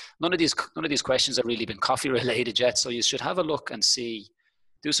none of these questions have really been coffee related yet. So you should have a look and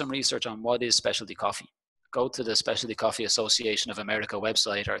do some research on what is specialty coffee. Go to the Specialty Coffee Association of America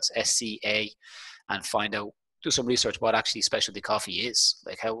website, or it's SCA, and find out, do some research what actually specialty coffee is,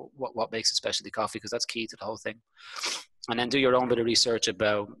 like what makes it specialty coffee, because that's key to the whole thing. And then do your own bit of research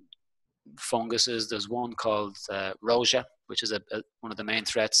about funguses. There's one called Roja, which is one of the main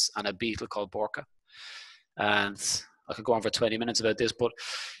threats, and a beetle called Borca. And I could go on for 20 minutes about this, but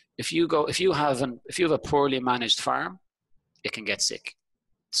if you have a poorly managed farm, it can get sick.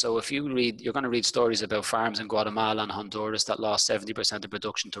 So if you're going to read stories about farms in Guatemala and Honduras that lost 70% of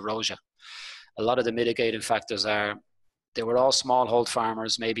production to Roja. A lot of the mitigating factors are they were all smallhold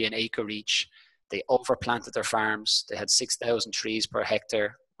farmers, maybe an acre each. They overplanted their farms. They had 6,000 trees per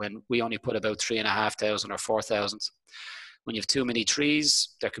hectare when we only put about 3,500 or 4,000. When you have too many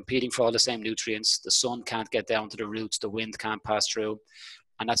trees, they're competing for all the same nutrients. The sun can't get down to the roots. The wind can't pass through.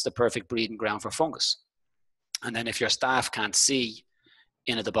 And that's the perfect breeding ground for fungus. And then if your staff can't see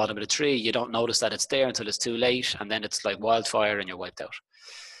in at the bottom of the tree, you don't notice that it's there until it's too late. And then it's like wildfire and you're wiped out.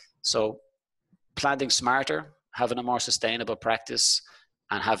 So planting smarter, having a more sustainable practice,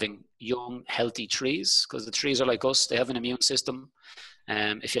 and having young, healthy trees, because the trees are like us, they have an immune system.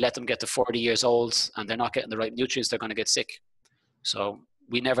 If you let them get to 40 years old and they're not getting the right nutrients, they're going to get sick. So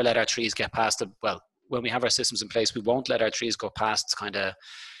we never let our trees get past when we have our systems in place, we won't let our trees go past kind of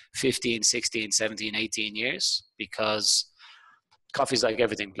 15, 16, 17, 18 years, because coffee's like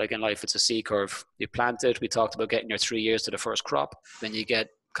everything. Like in life, it's a C curve. You plant it, we talked about getting your 3 years to the first crop, then you get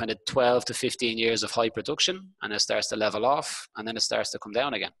kind of 12 to 15 years of high production, and it starts to level off, and then it starts to come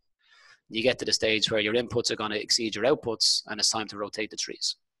down again. You get to the stage where your inputs are going to exceed your outputs, and it's time to rotate the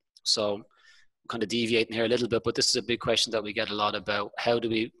trees. So I'm kind of deviating here a little bit, but this is a big question that we get a lot about. How do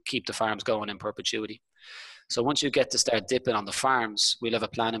we keep the farms going in perpetuity? So once you get to start dipping on the farms, we'll have a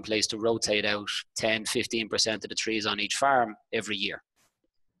plan in place to rotate out 10, 15% of the trees on each farm every year.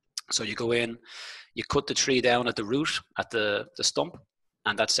 So you go in, you cut the tree down at the root, at the stump,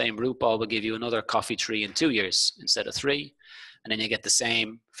 and that same root ball will give you another coffee tree in 2 years instead of 3. And then you get the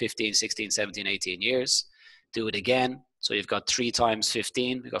same 15, 16, 17, 18 years. Do it again. So you've got 3 times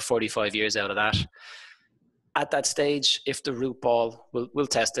 15. You've got 45 years out of that. At that stage, if the root ball, we'll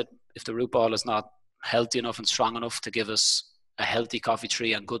test it. If the root ball is not healthy enough and strong enough to give us a healthy coffee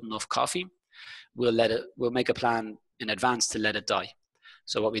tree and good enough coffee, we'll make a plan in advance to let it die.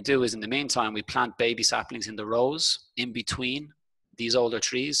 So what we do is, in the meantime, we plant baby saplings in the rows in between these older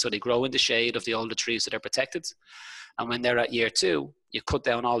trees, so they grow in the shade of the older trees that are protected. And when they're at year 2, you cut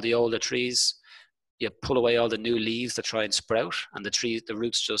down all the older trees, you pull away all the new leaves that try and sprout, and the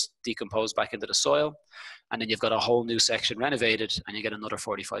roots just decompose back into the soil, and then you've got a whole new section renovated, and you get another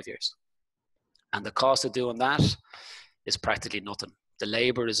 45 years. And the cost of doing that is practically nothing. The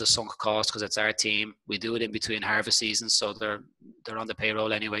labor is a sunk cost because it's our team. We do it in between harvest seasons, so they're on the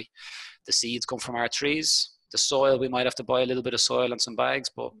payroll anyway. The seeds come from our trees. The soil, we might have to buy a little bit of soil and some bags,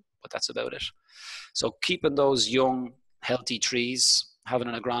 but that's about it. So keeping those young, healthy trees, having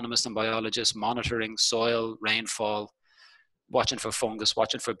an agronomist and biologist monitoring soil, rainfall, watching for fungus,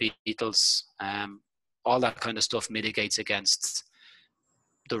 watching for beetles, all that kind of stuff mitigates against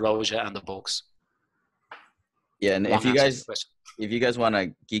the Roja and the bulks. Yeah, and Long answer to the question. if you guys want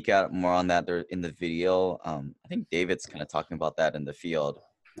to geek out more on that, they're in the video. I think David's kind of talking about that in the field.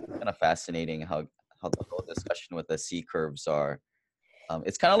 Kind of fascinating how the whole discussion with the C curves are.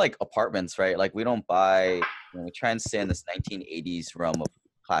 It's kind of like apartments, right? Like we don't buy, we try and stay in this 1980s realm of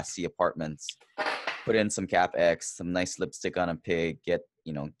Class C apartments, put in some CapEx, some nice lipstick on a pig, get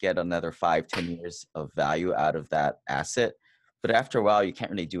another 5-10 years of value out of that asset. But after a while, you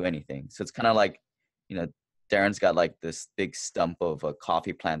can't really do anything. So it's kind of like, Darren's got like this big stump of a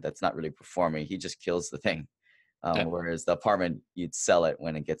coffee plant that's not really performing. He just kills the thing. Whereas the apartment, you'd sell it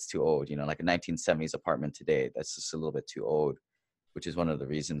when it gets too old, like a 1970s apartment today, that's just a little bit too old, which is one of the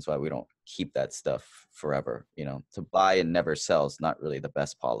reasons why we don't keep that stuff forever. To buy and never sell is not really the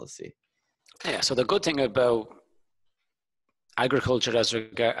best policy. Yeah, so the good thing about agriculture as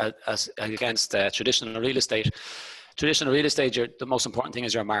against traditional real estate, the most important thing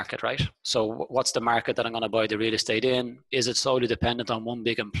is your market, right? So what's the market that I'm going to buy the real estate in? Is it solely dependent on one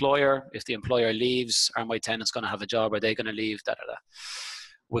big employer? If the employer leaves, are my tenants going to have a job? Are they going to leave?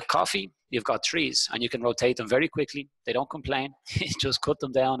 With coffee, you've got trees and you can rotate them very quickly. They don't complain. You just cut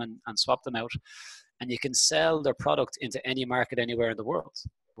them down and swap them out. And you can sell their product into any market anywhere in the world,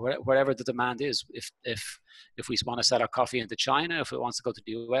 wherever the demand is. If we want to sell our coffee into China, if it wants to go to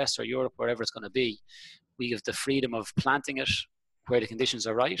the US or Europe, wherever it's going to be, we have the freedom of planting it where the conditions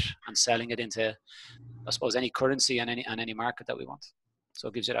are right and selling it into, I suppose, any currency and any market that we want. So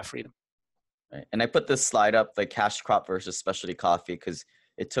it gives you that freedom. Right. And I put this slide up, the cash crop versus specialty coffee, because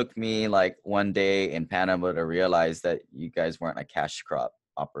it took me like one day in Panama to realize that you guys weren't a cash crop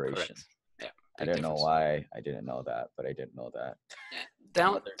operation. Correct. Yeah, I didn't know why I didn't know that, but I didn't know that. Yeah.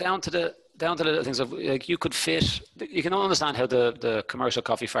 Down to the little things of like you can understand how the commercial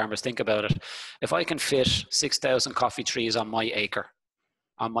coffee farmers think about it. If I can fit 6,000 coffee trees on my acre,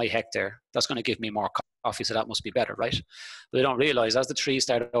 on my hectare, that's going to give me more coffee, so that must be better, right? But they don't realize as the trees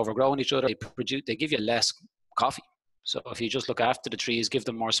start overgrowing each other, they give you less coffee. So if you just look after the trees, give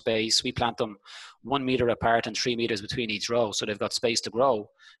them more space, we plant them 1 meter apart and 3 meters between each row, so they've got space to grow.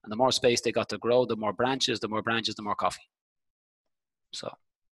 And the more space they got to grow, the more branches, the more coffee. So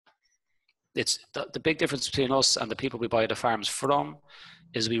it's the big difference between us and the people we buy the farms from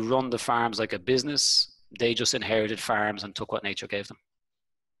is we run the farms like a business. They just inherited farms and took what nature gave them.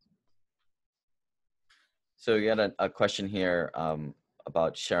 So you had a question here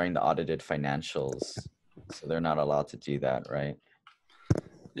about sharing the audited financials. So they're not allowed to do that, right?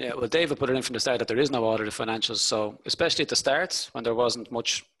 Yeah, well, David put it in from the start that there is no audited financials. So especially at the start when there was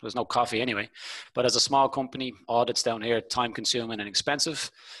no coffee anyway. But as a small company, audits down here, time consuming and expensive.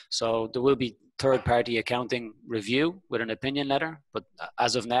 So there will be third-party accounting review with an opinion letter. But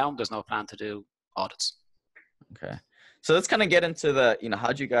as of now, there's no plan to do audits. Okay. So let's kind of get into the,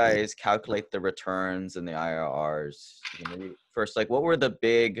 how'd you guys calculate the returns and the IRRs? First, like what were the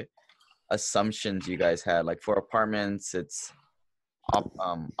big assumptions you guys had? Like for apartments, it's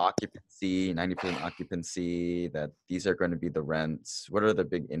occupancy, 90% occupancy, that these are going to be the rents. What are the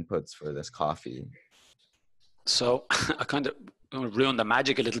big inputs for this coffee? So I kind of ruin the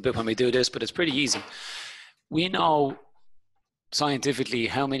magic a little bit when we do this, but it's pretty easy. We know scientifically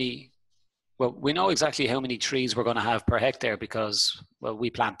we know exactly how many trees we're going to have per hectare because, we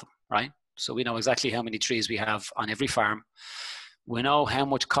plant them, right? So we know exactly how many trees we have on every farm. We know how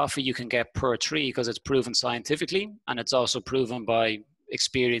much coffee you can get per tree because it's proven scientifically, and it's also proven by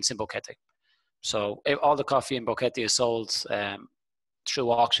experience in Boquete. So all the coffee in Boquete is sold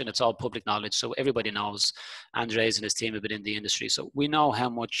through auction. It's all public knowledge. So everybody knows. Andres and his team have been in the industry. So we know how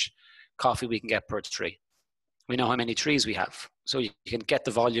much coffee we can get per tree. We know how many trees we have. So you can get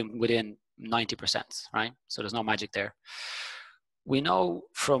the volume within 90%, right? So there's no magic there. We know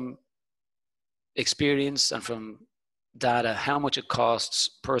from experience and from data how much it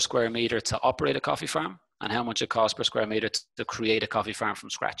costs per square meter to operate a coffee farm and how much it costs per square meter to create a coffee farm from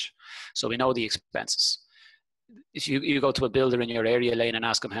scratch. So we know the expenses. If you go to a builder in your area, Lane, and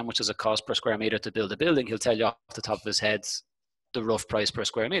ask him how much does it cost per square meter to build a building, he'll tell you off the top of his head the rough price per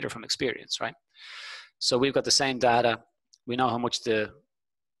square meter from experience, right? So we've got the same data. We know how much the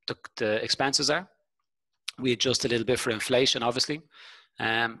expenses are. We adjust a little bit for inflation, obviously.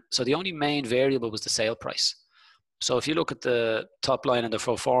 So the only main variable was the sale price. So if you look at the top line in the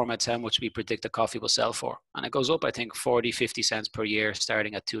pro forma, it's how much we predict the coffee will sell for. And it goes up, I think, 40, 50 cents per year,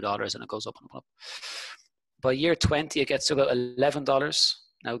 starting at $2, and it goes up and up. By year 20, it gets to about $11.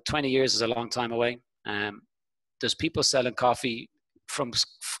 Now, 20 years is a long time away. There's people selling coffee from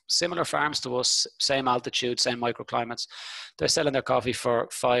similar farms to us, same altitude, same microclimates. They're selling their coffee for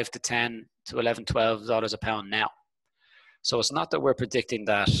 $5 to $10 to $11, $12 a pound now. So it's not that we're predicting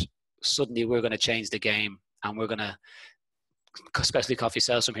that suddenly we're going to change the game and we're going to, especially coffee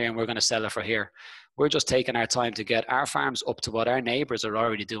sells from here and we're going to sell it for here. We're just taking our time to get our farms up to what our neighbors are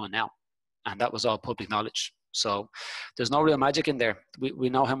already doing now. And that was all public knowledge. So there's no real magic in there. We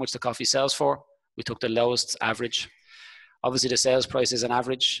know how much the coffee sells for. We took the lowest average. Obviously the sales price is an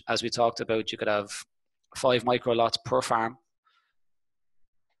average. As we talked about, you could have 5 micro lots per farm.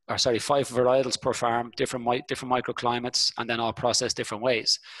 5 varietals per farm, different microclimates, and then all processed different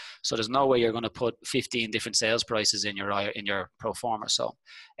ways. So there's no way you're going to put 15 different sales prices in your pro forma. So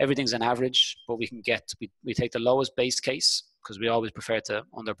everything's an average, but we take the lowest base case because we always prefer to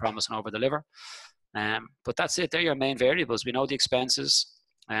under promise and over deliver. But that's it. They're your main variables. We know the expenses.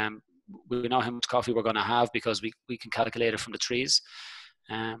 We know how much coffee we're going to have because we can calculate it from the trees.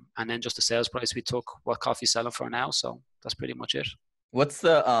 And then just the sales price, we took what coffee's selling for now. So that's pretty much it. What's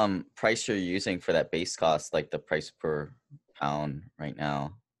the price you're using for that base cost, like the price per pound right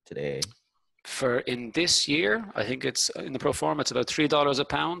now, today? For in this year, I think it's in the pro forma, it's about $3 a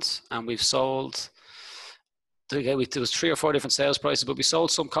pound. And we've sold, there was 3 or 4 different sales prices, but we sold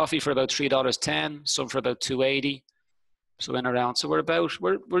some coffee for about $3.10, some for about $2.80. So in around, so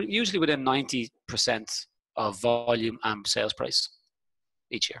we're usually within 90% of volume and sales price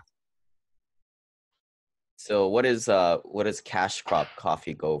each year. So what does cash crop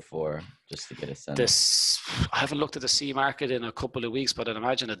coffee go for, just to get a sense? I haven't looked at the C market in a couple of weeks, but I'd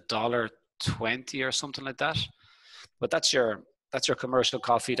imagine $1.20 or something like that. But that's your commercial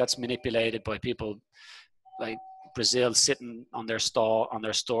coffee. That's manipulated by people like Brazil sitting on their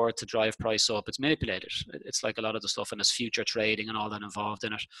store to drive price up. It's manipulated. It's like a lot of the stuff, and there's future trading and all that involved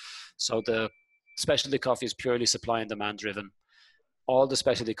in it. So the specialty coffee is purely supply and demand driven. All the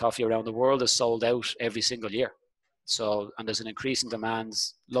specialty coffee around the world is sold out every single year. So, and there's an increasing demand,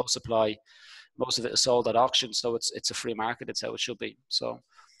 low supply. Most of it is sold at auction. So it's a free market. It's how it should be. So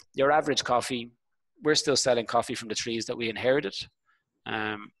your average coffee, we're still selling coffee from the trees that we inherited.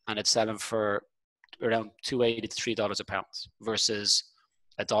 And it's selling for around $2.80 to $3 a pound versus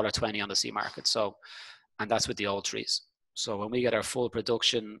 $1.20 on the C market. So, and that's with the old trees. So when we get our full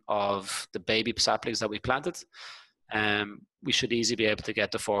production of the baby saplings that we planted, we should easily be able to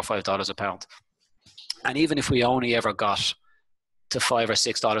get to $4 or $5 a pound. And even if we only ever got to $5 or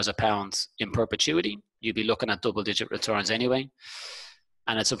 $6 a pound in perpetuity, you'd be looking at double-digit returns anyway.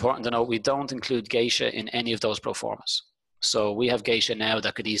 And it's important to note we don't include geisha in any of those pro formas. So we have geisha now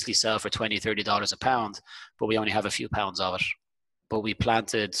that could easily sell for $20, $30 a pound, but we only have a few pounds of it. But we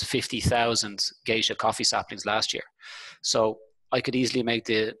planted 50,000 geisha coffee saplings last year. So David could easily make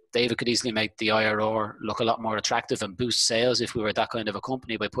the IRR look a lot more attractive and boost sales if we were that kind of a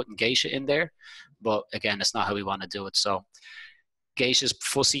company by putting geisha in there. But again, it's not how we want to do it. So geisha's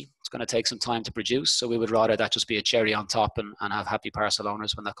fussy. It's going to take some time to produce. So we would rather that just be a cherry on top and have happy parcel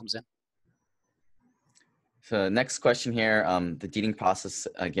owners when that comes in. So next question here, the deeding process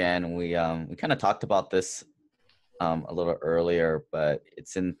again. We kind of talked about this a little earlier, but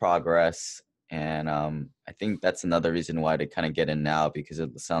it's in progress. And I think that's another reason why to kind of get in now, because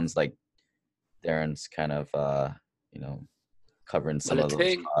it sounds like Darren's kind of, covering some of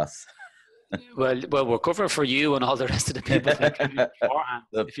those costs. well, we're covering for you and all the rest of the people that came in beforehand.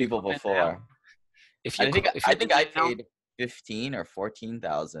 The people before. I think I paid 15 or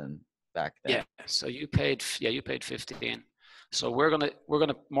 14,000 back then. Yeah, so you paid 15. So we're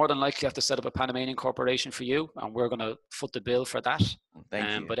gonna more than likely have to set up a Panamanian corporation for you, and we're gonna foot the bill for that.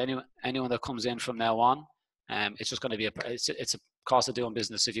 Thank you. But anyone that comes in from now on, it's just going to be it's a cost of doing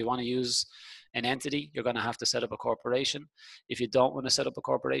business. If you want to use an entity, you're going to have to set up a corporation. If you don't want to set up a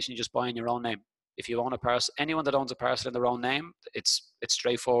corporation, you just buy in your own name. If you own a parcel, anyone that owns a parcel in their own name, it's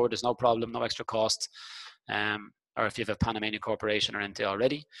straightforward. There's no problem, no extra cost. Or if you have a Panamanian corporation or entity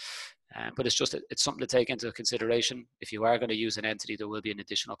already. But it's something to take into consideration. If you are going to use an entity, there will be an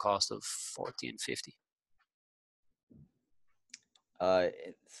additional cost of $14.50.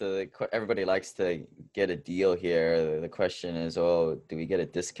 So everybody likes to get a deal here. The question is, do we get a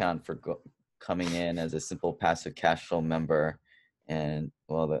discount for coming in as a simple passive cash flow member? And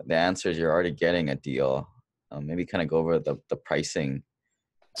well, the answer is you're already getting a deal. Maybe kind of go over the pricing.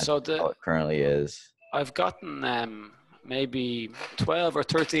 So how it currently is. I've gotten maybe 12 or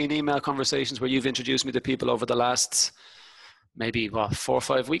 13 email conversations where you've introduced me to people over the last maybe 4 or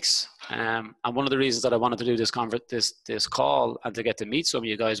 5 weeks. And one of the reasons that I wanted to do this call and to get to meet some of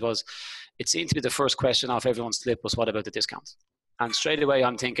you guys was it seemed to be the first question off everyone's lip was, what about the discount? And straight away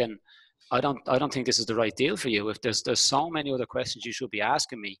I'm thinking, I don't think this is the right deal for you. If there's so many other questions you should be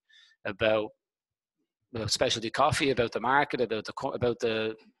asking me about specialty coffee, about the market, about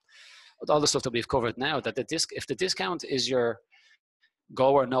all the stuff that we've covered now, that if the discount is your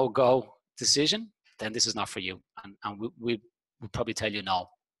go or no go decision, then this is not for you. And we would probably tell you no,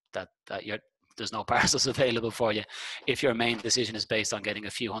 that there's no parcels available for you if your main decision is based on getting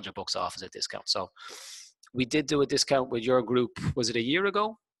a few $100 off as a discount. So we did do a discount with your group, was it a year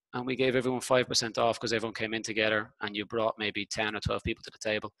ago? And we gave everyone 5% off because everyone came in together and you brought maybe 10 or 12 people to the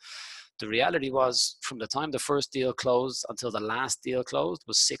table. The reality was, from the time the first deal closed until the last deal closed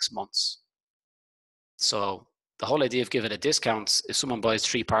was 6 months. So the whole idea of giving a discount, if someone buys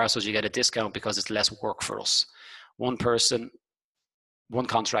 3 parcels, you get a discount because it's less work for us. One person, one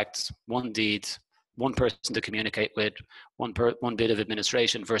contract, one deed, one person to communicate with, one bit of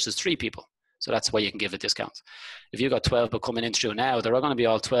administration versus 3 people. So that's why you can give a discount. If you've got 12 but coming in through now, they're all going to be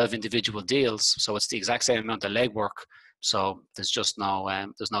all 12 individual deals. So it's the exact same amount of legwork. So there's just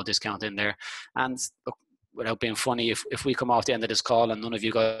there's no discount in there. And look, without being funny, if we come off the end of this call and none of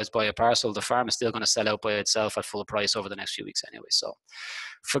you guys buy a parcel, the farm is still going to sell out by itself at full price over the next few weeks anyway. So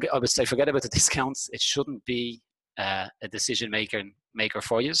I would say forget about the discounts. It shouldn't be a decision maker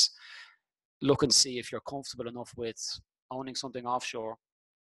for you. Look and see if you're comfortable enough with owning something offshore,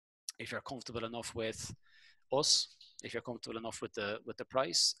 if you're comfortable enough with us, if you're comfortable enough with the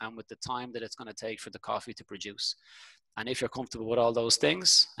price and with the time that it's going to take for the coffee to produce. And if you're comfortable with all those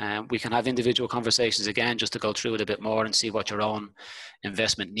things, we can have individual conversations again just to go through it a bit more and see what your own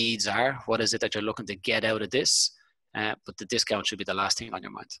investment needs are. What is it that you're looking to get out of this? But the discount should be the last thing on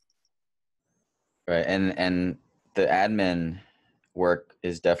your mind. Right. And the admin work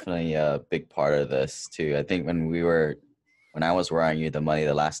is definitely a big part of this too. I think when I was wiring you the money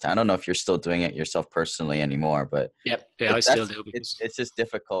the last time, I don't know if you're still doing it yourself personally anymore, but yeah, I still do. It's just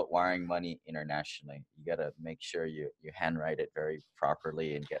difficult wiring money internationally. You got to make sure you handwrite it very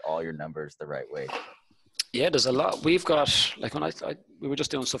properly and get all your numbers the right way. Yeah, there's a lot. We've got, like when we were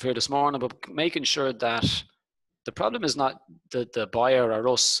just doing stuff here this morning, but making sure that the problem is not the buyer or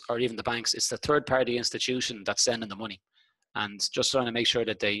us or even the banks. It's the third party institution that's sending the money. And just trying to make sure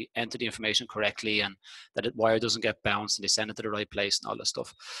that they enter the information correctly and that the wire doesn't get bounced and they send it to the right place and all that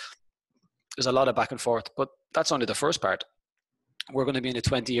stuff. There's a lot of back and forth, but that's only the first part. We're going to be in a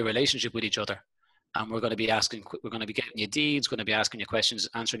 20-year relationship with each other, and we're going to be getting you deeds, going to be asking you questions,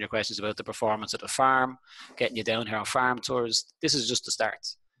 answering your questions about the performance of the farm, getting you down here on farm tours. This is just the start.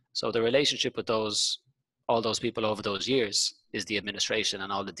 So the relationship with all those people over those years is the administration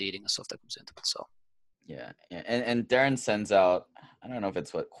and all the deeding and stuff that comes into it. So. Yeah. And Darren sends out, I don't know if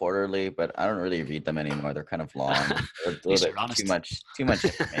it's quarterly, but I don't really read them anymore. They're kind of long. They're a little bit too much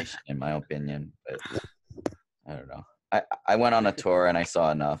information in my opinion, but I don't know. I went on a tour and I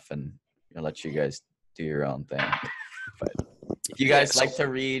saw enough, and I'll let you guys do your own thing. But if you guys like to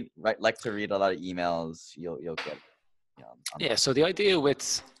read a lot of emails, you'll get it. So the idea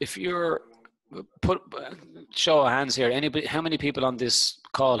with, if you're show of hands here, anybody, how many people on this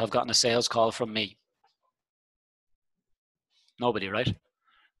call have gotten a sales call from me? Nobody, right?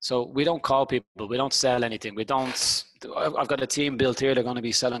 So we don't call people. We don't sell anything. I've got a team built here. They're going to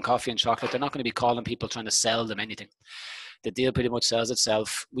be selling coffee and chocolate. They're not going to be calling people trying to sell them anything. The deal pretty much sells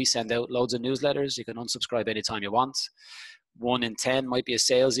itself. We send out loads of newsletters. You can unsubscribe anytime you want. 1 in 10 might be a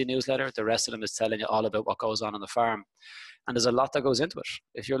salesy newsletter. The rest of them is telling you all about what goes on the farm. And there's a lot that goes into it.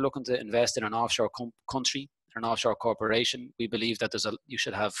 If you're looking to invest in an offshore country, an offshore corporation, we believe that you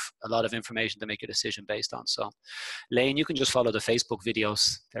should have a lot of information to make your decision based on. So, Lane, you can just follow the Facebook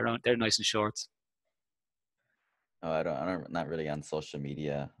videos. They're nice and short. Oh, I'm not really on social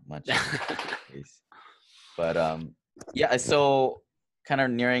media much. But yeah, so kind of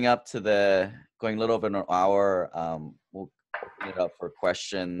nearing up to going a little over an hour. We'll open it up for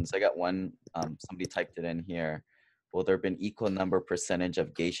questions. I got one. Somebody typed it in here. Will there be an equal percentage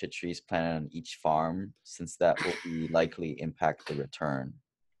of geisha trees planted on each farm, since that will be likely impact the return?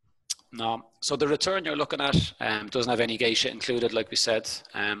 No. So the return you're looking at doesn't have any geisha included, like we said.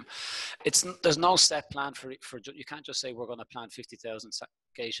 There's no set plan for. You can't just say we're going to plant 50,000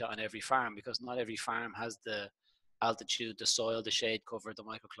 geisha on every farm, because not every farm has the altitude, the soil, the shade cover, the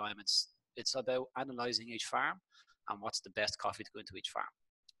microclimates. It's about analyzing each farm and what's the best coffee to go into each farm.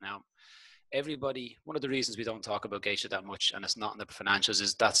 Now, one of the reasons we don't talk about geisha that much, and it's not in the financials,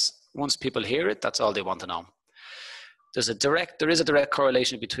 is that's once people hear it, that's all they want to know. There is a direct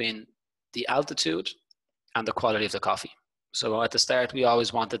correlation between the altitude and the quality of the coffee. So at the start, we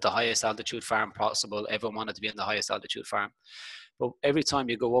always wanted the highest altitude farm possible. Everyone wanted to be in the highest altitude farm. But every time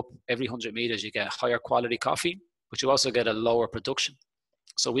you go up, every 100 meters, you get higher quality coffee, but you also get a lower production.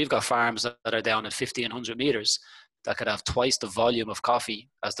 So we've got farms that are down at 1,500 meters that could have twice the volume of coffee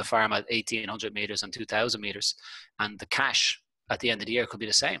as the farm at 1,800 meters and 2,000 meters. And the cash at the end of the year could be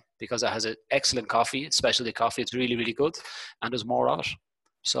the same, because it has an excellent coffee, it's specialty coffee, it's really, really good, and there's more of it.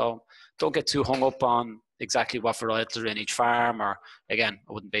 So don't get too hung up on exactly what varietals are in each farm, or again,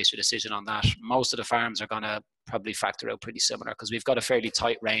 I wouldn't base your decision on that. Most of the farms are going to probably factor out pretty similar, because we've got a fairly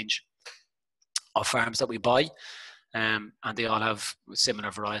tight range of farms that we buy, and they all have similar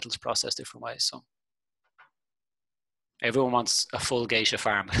varietals processed different ways. So everyone wants a full geisha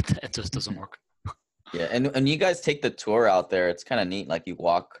farm. It just doesn't work. Yeah, and you guys take the tour out there. It's kind of neat. Like you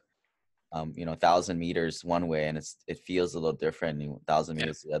walk, 1,000 meters one way, and it feels a little different. 1,000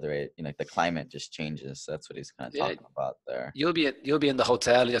 meters the other way. The climate just changes. So that's what he's kind of talking about there. You'll be in the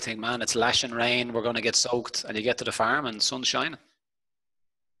hotel. You think, man, it's lashing rain. We're going to get soaked, and you get to the farm and sun's shining,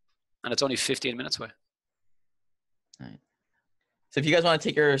 and it's only 15 minutes away. All right. So if you guys want to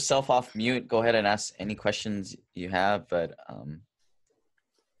take yourself off mute, go ahead and ask any questions you have. But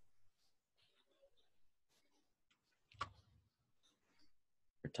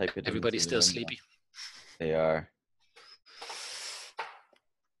type it. Everybody's still sleepy. They are.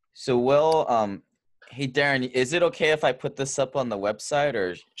 So, Will, hey, Darren, is it okay if I put this up on the website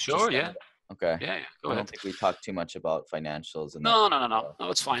or? Sure, yeah. Okay. Yeah, go ahead. I don't think we talked too much about financials. And No,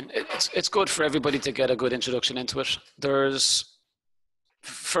 it's fine. It's good for everybody to get a good introduction into it. There's,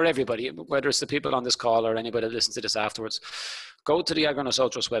 for everybody, whether it's the people on this call or anybody that listens to this afterwards, go to the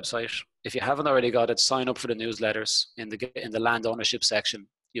Agrinosotros website. If you haven't already got it, sign up for the newsletters in the land ownership section.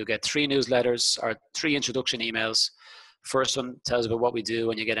 You'll get 3 newsletters or 3 introduction emails. First one tells about what we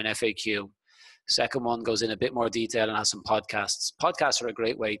do, and you get an FAQ. Second one goes in a bit more detail and has some podcasts. Podcasts are a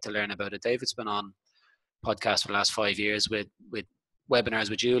great way to learn about it. David's been on podcasts for the last 5 years with webinars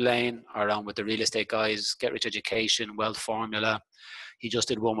with you, Lane, or on with the real estate guys, Get Rich Education, Wealth Formula. He just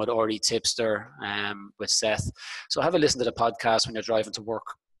did one with Ori Tipster, with Seth. So have a listen to the podcast when you're driving to work,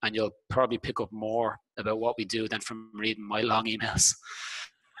 and you'll probably pick up more about what we do than from reading my long emails.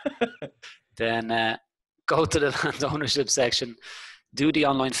 Then go to the land ownership section, do the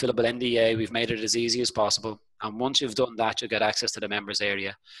online fillable NDA. We've made it as easy as possible. And once you've done that, you'll get access to the members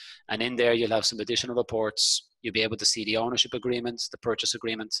area. And in there, you'll have some additional reports. You'll be able to see the ownership agreement, the purchase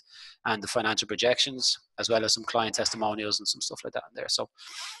agreement, and the financial projections, as well as some client testimonials and some stuff like that in there. So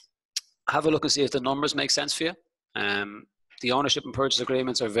have a look and see if the numbers make sense for you. The ownership and purchase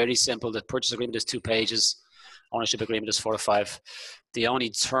agreements are very simple. The purchase agreement is 2 pages. Ownership agreement is 4 or 5. The only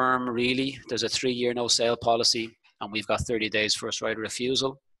term really, there's a 3-year no sale policy, and we've got 30 days first right of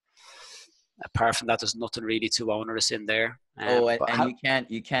refusal. Apart from that, there's nothing really too onerous in there.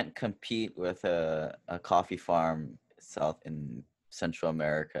 You can't compete with a coffee farm in Central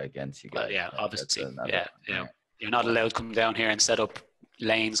America against you guys. Well, yeah, obviously. Yeah. You're not allowed to come down here and set up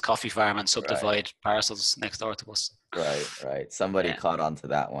Lane's coffee farm and subdivide Parcels next door to us. Right. Somebody caught on to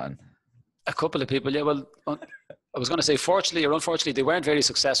that one. A couple of people, yeah. Well, I was going to say, fortunately or unfortunately, they weren't very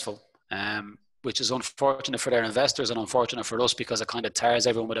successful, which is unfortunate for their investors and unfortunate for us, because it kind of tars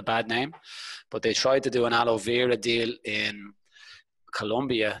everyone with a bad name. But they tried to do an aloe vera deal in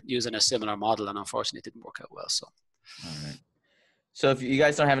Colombia using a similar model, and unfortunately it didn't work out well. So, all right. So if you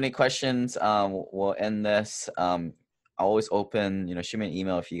guys don't have any questions, we'll end this. Always open, shoot me an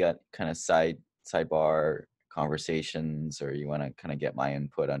email if you got kind of sidebar conversations, or you want to kind of get my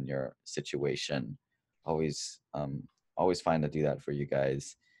input on your situation. Always fine to do that for you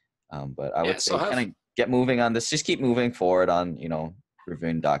guys. But I would say kind of get moving on this. Just keep moving forward on,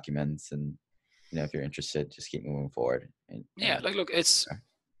 reviewing documents, and if you're interested, just keep moving forward. Look, it's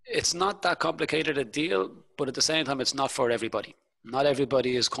not that complicated a deal, but at the same time, it's not for everybody. Not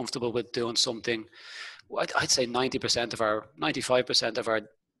everybody is comfortable with doing something. I'd say 95% of our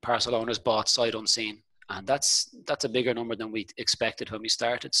parcel owners bought sight unseen. And that's a bigger number than we expected when we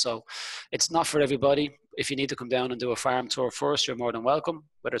started. So it's not for everybody. If you need to come down and do a farm tour first, you're more than welcome,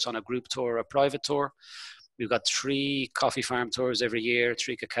 whether it's on a group tour or a private tour. We've got 3 coffee farm tours every year,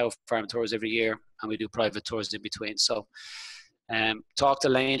 3 cacao farm tours every year, and we do private tours in between. So talk to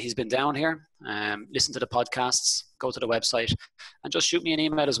Lane. He's been down here. Listen to the podcasts, go to the website, and just shoot me an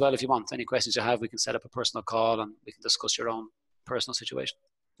email as well if you want. Any questions you have, we can set up a personal call and we can discuss your own personal situation.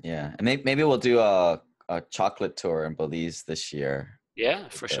 Yeah, and maybe we'll do a chocolate tour in Belize this year. Yeah,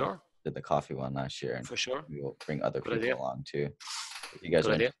 for sure. Did the coffee one last year. And for sure. We will bring other people along too. If you guys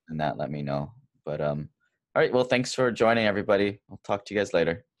are interested in that, let me know. But all right, well, thanks for joining, everybody. I'll talk to you guys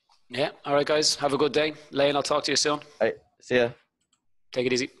later. Yeah, all right, guys. Have a good day. Lane, I'll talk to you soon. All right, see ya. Take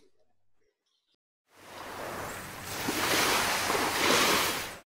it easy.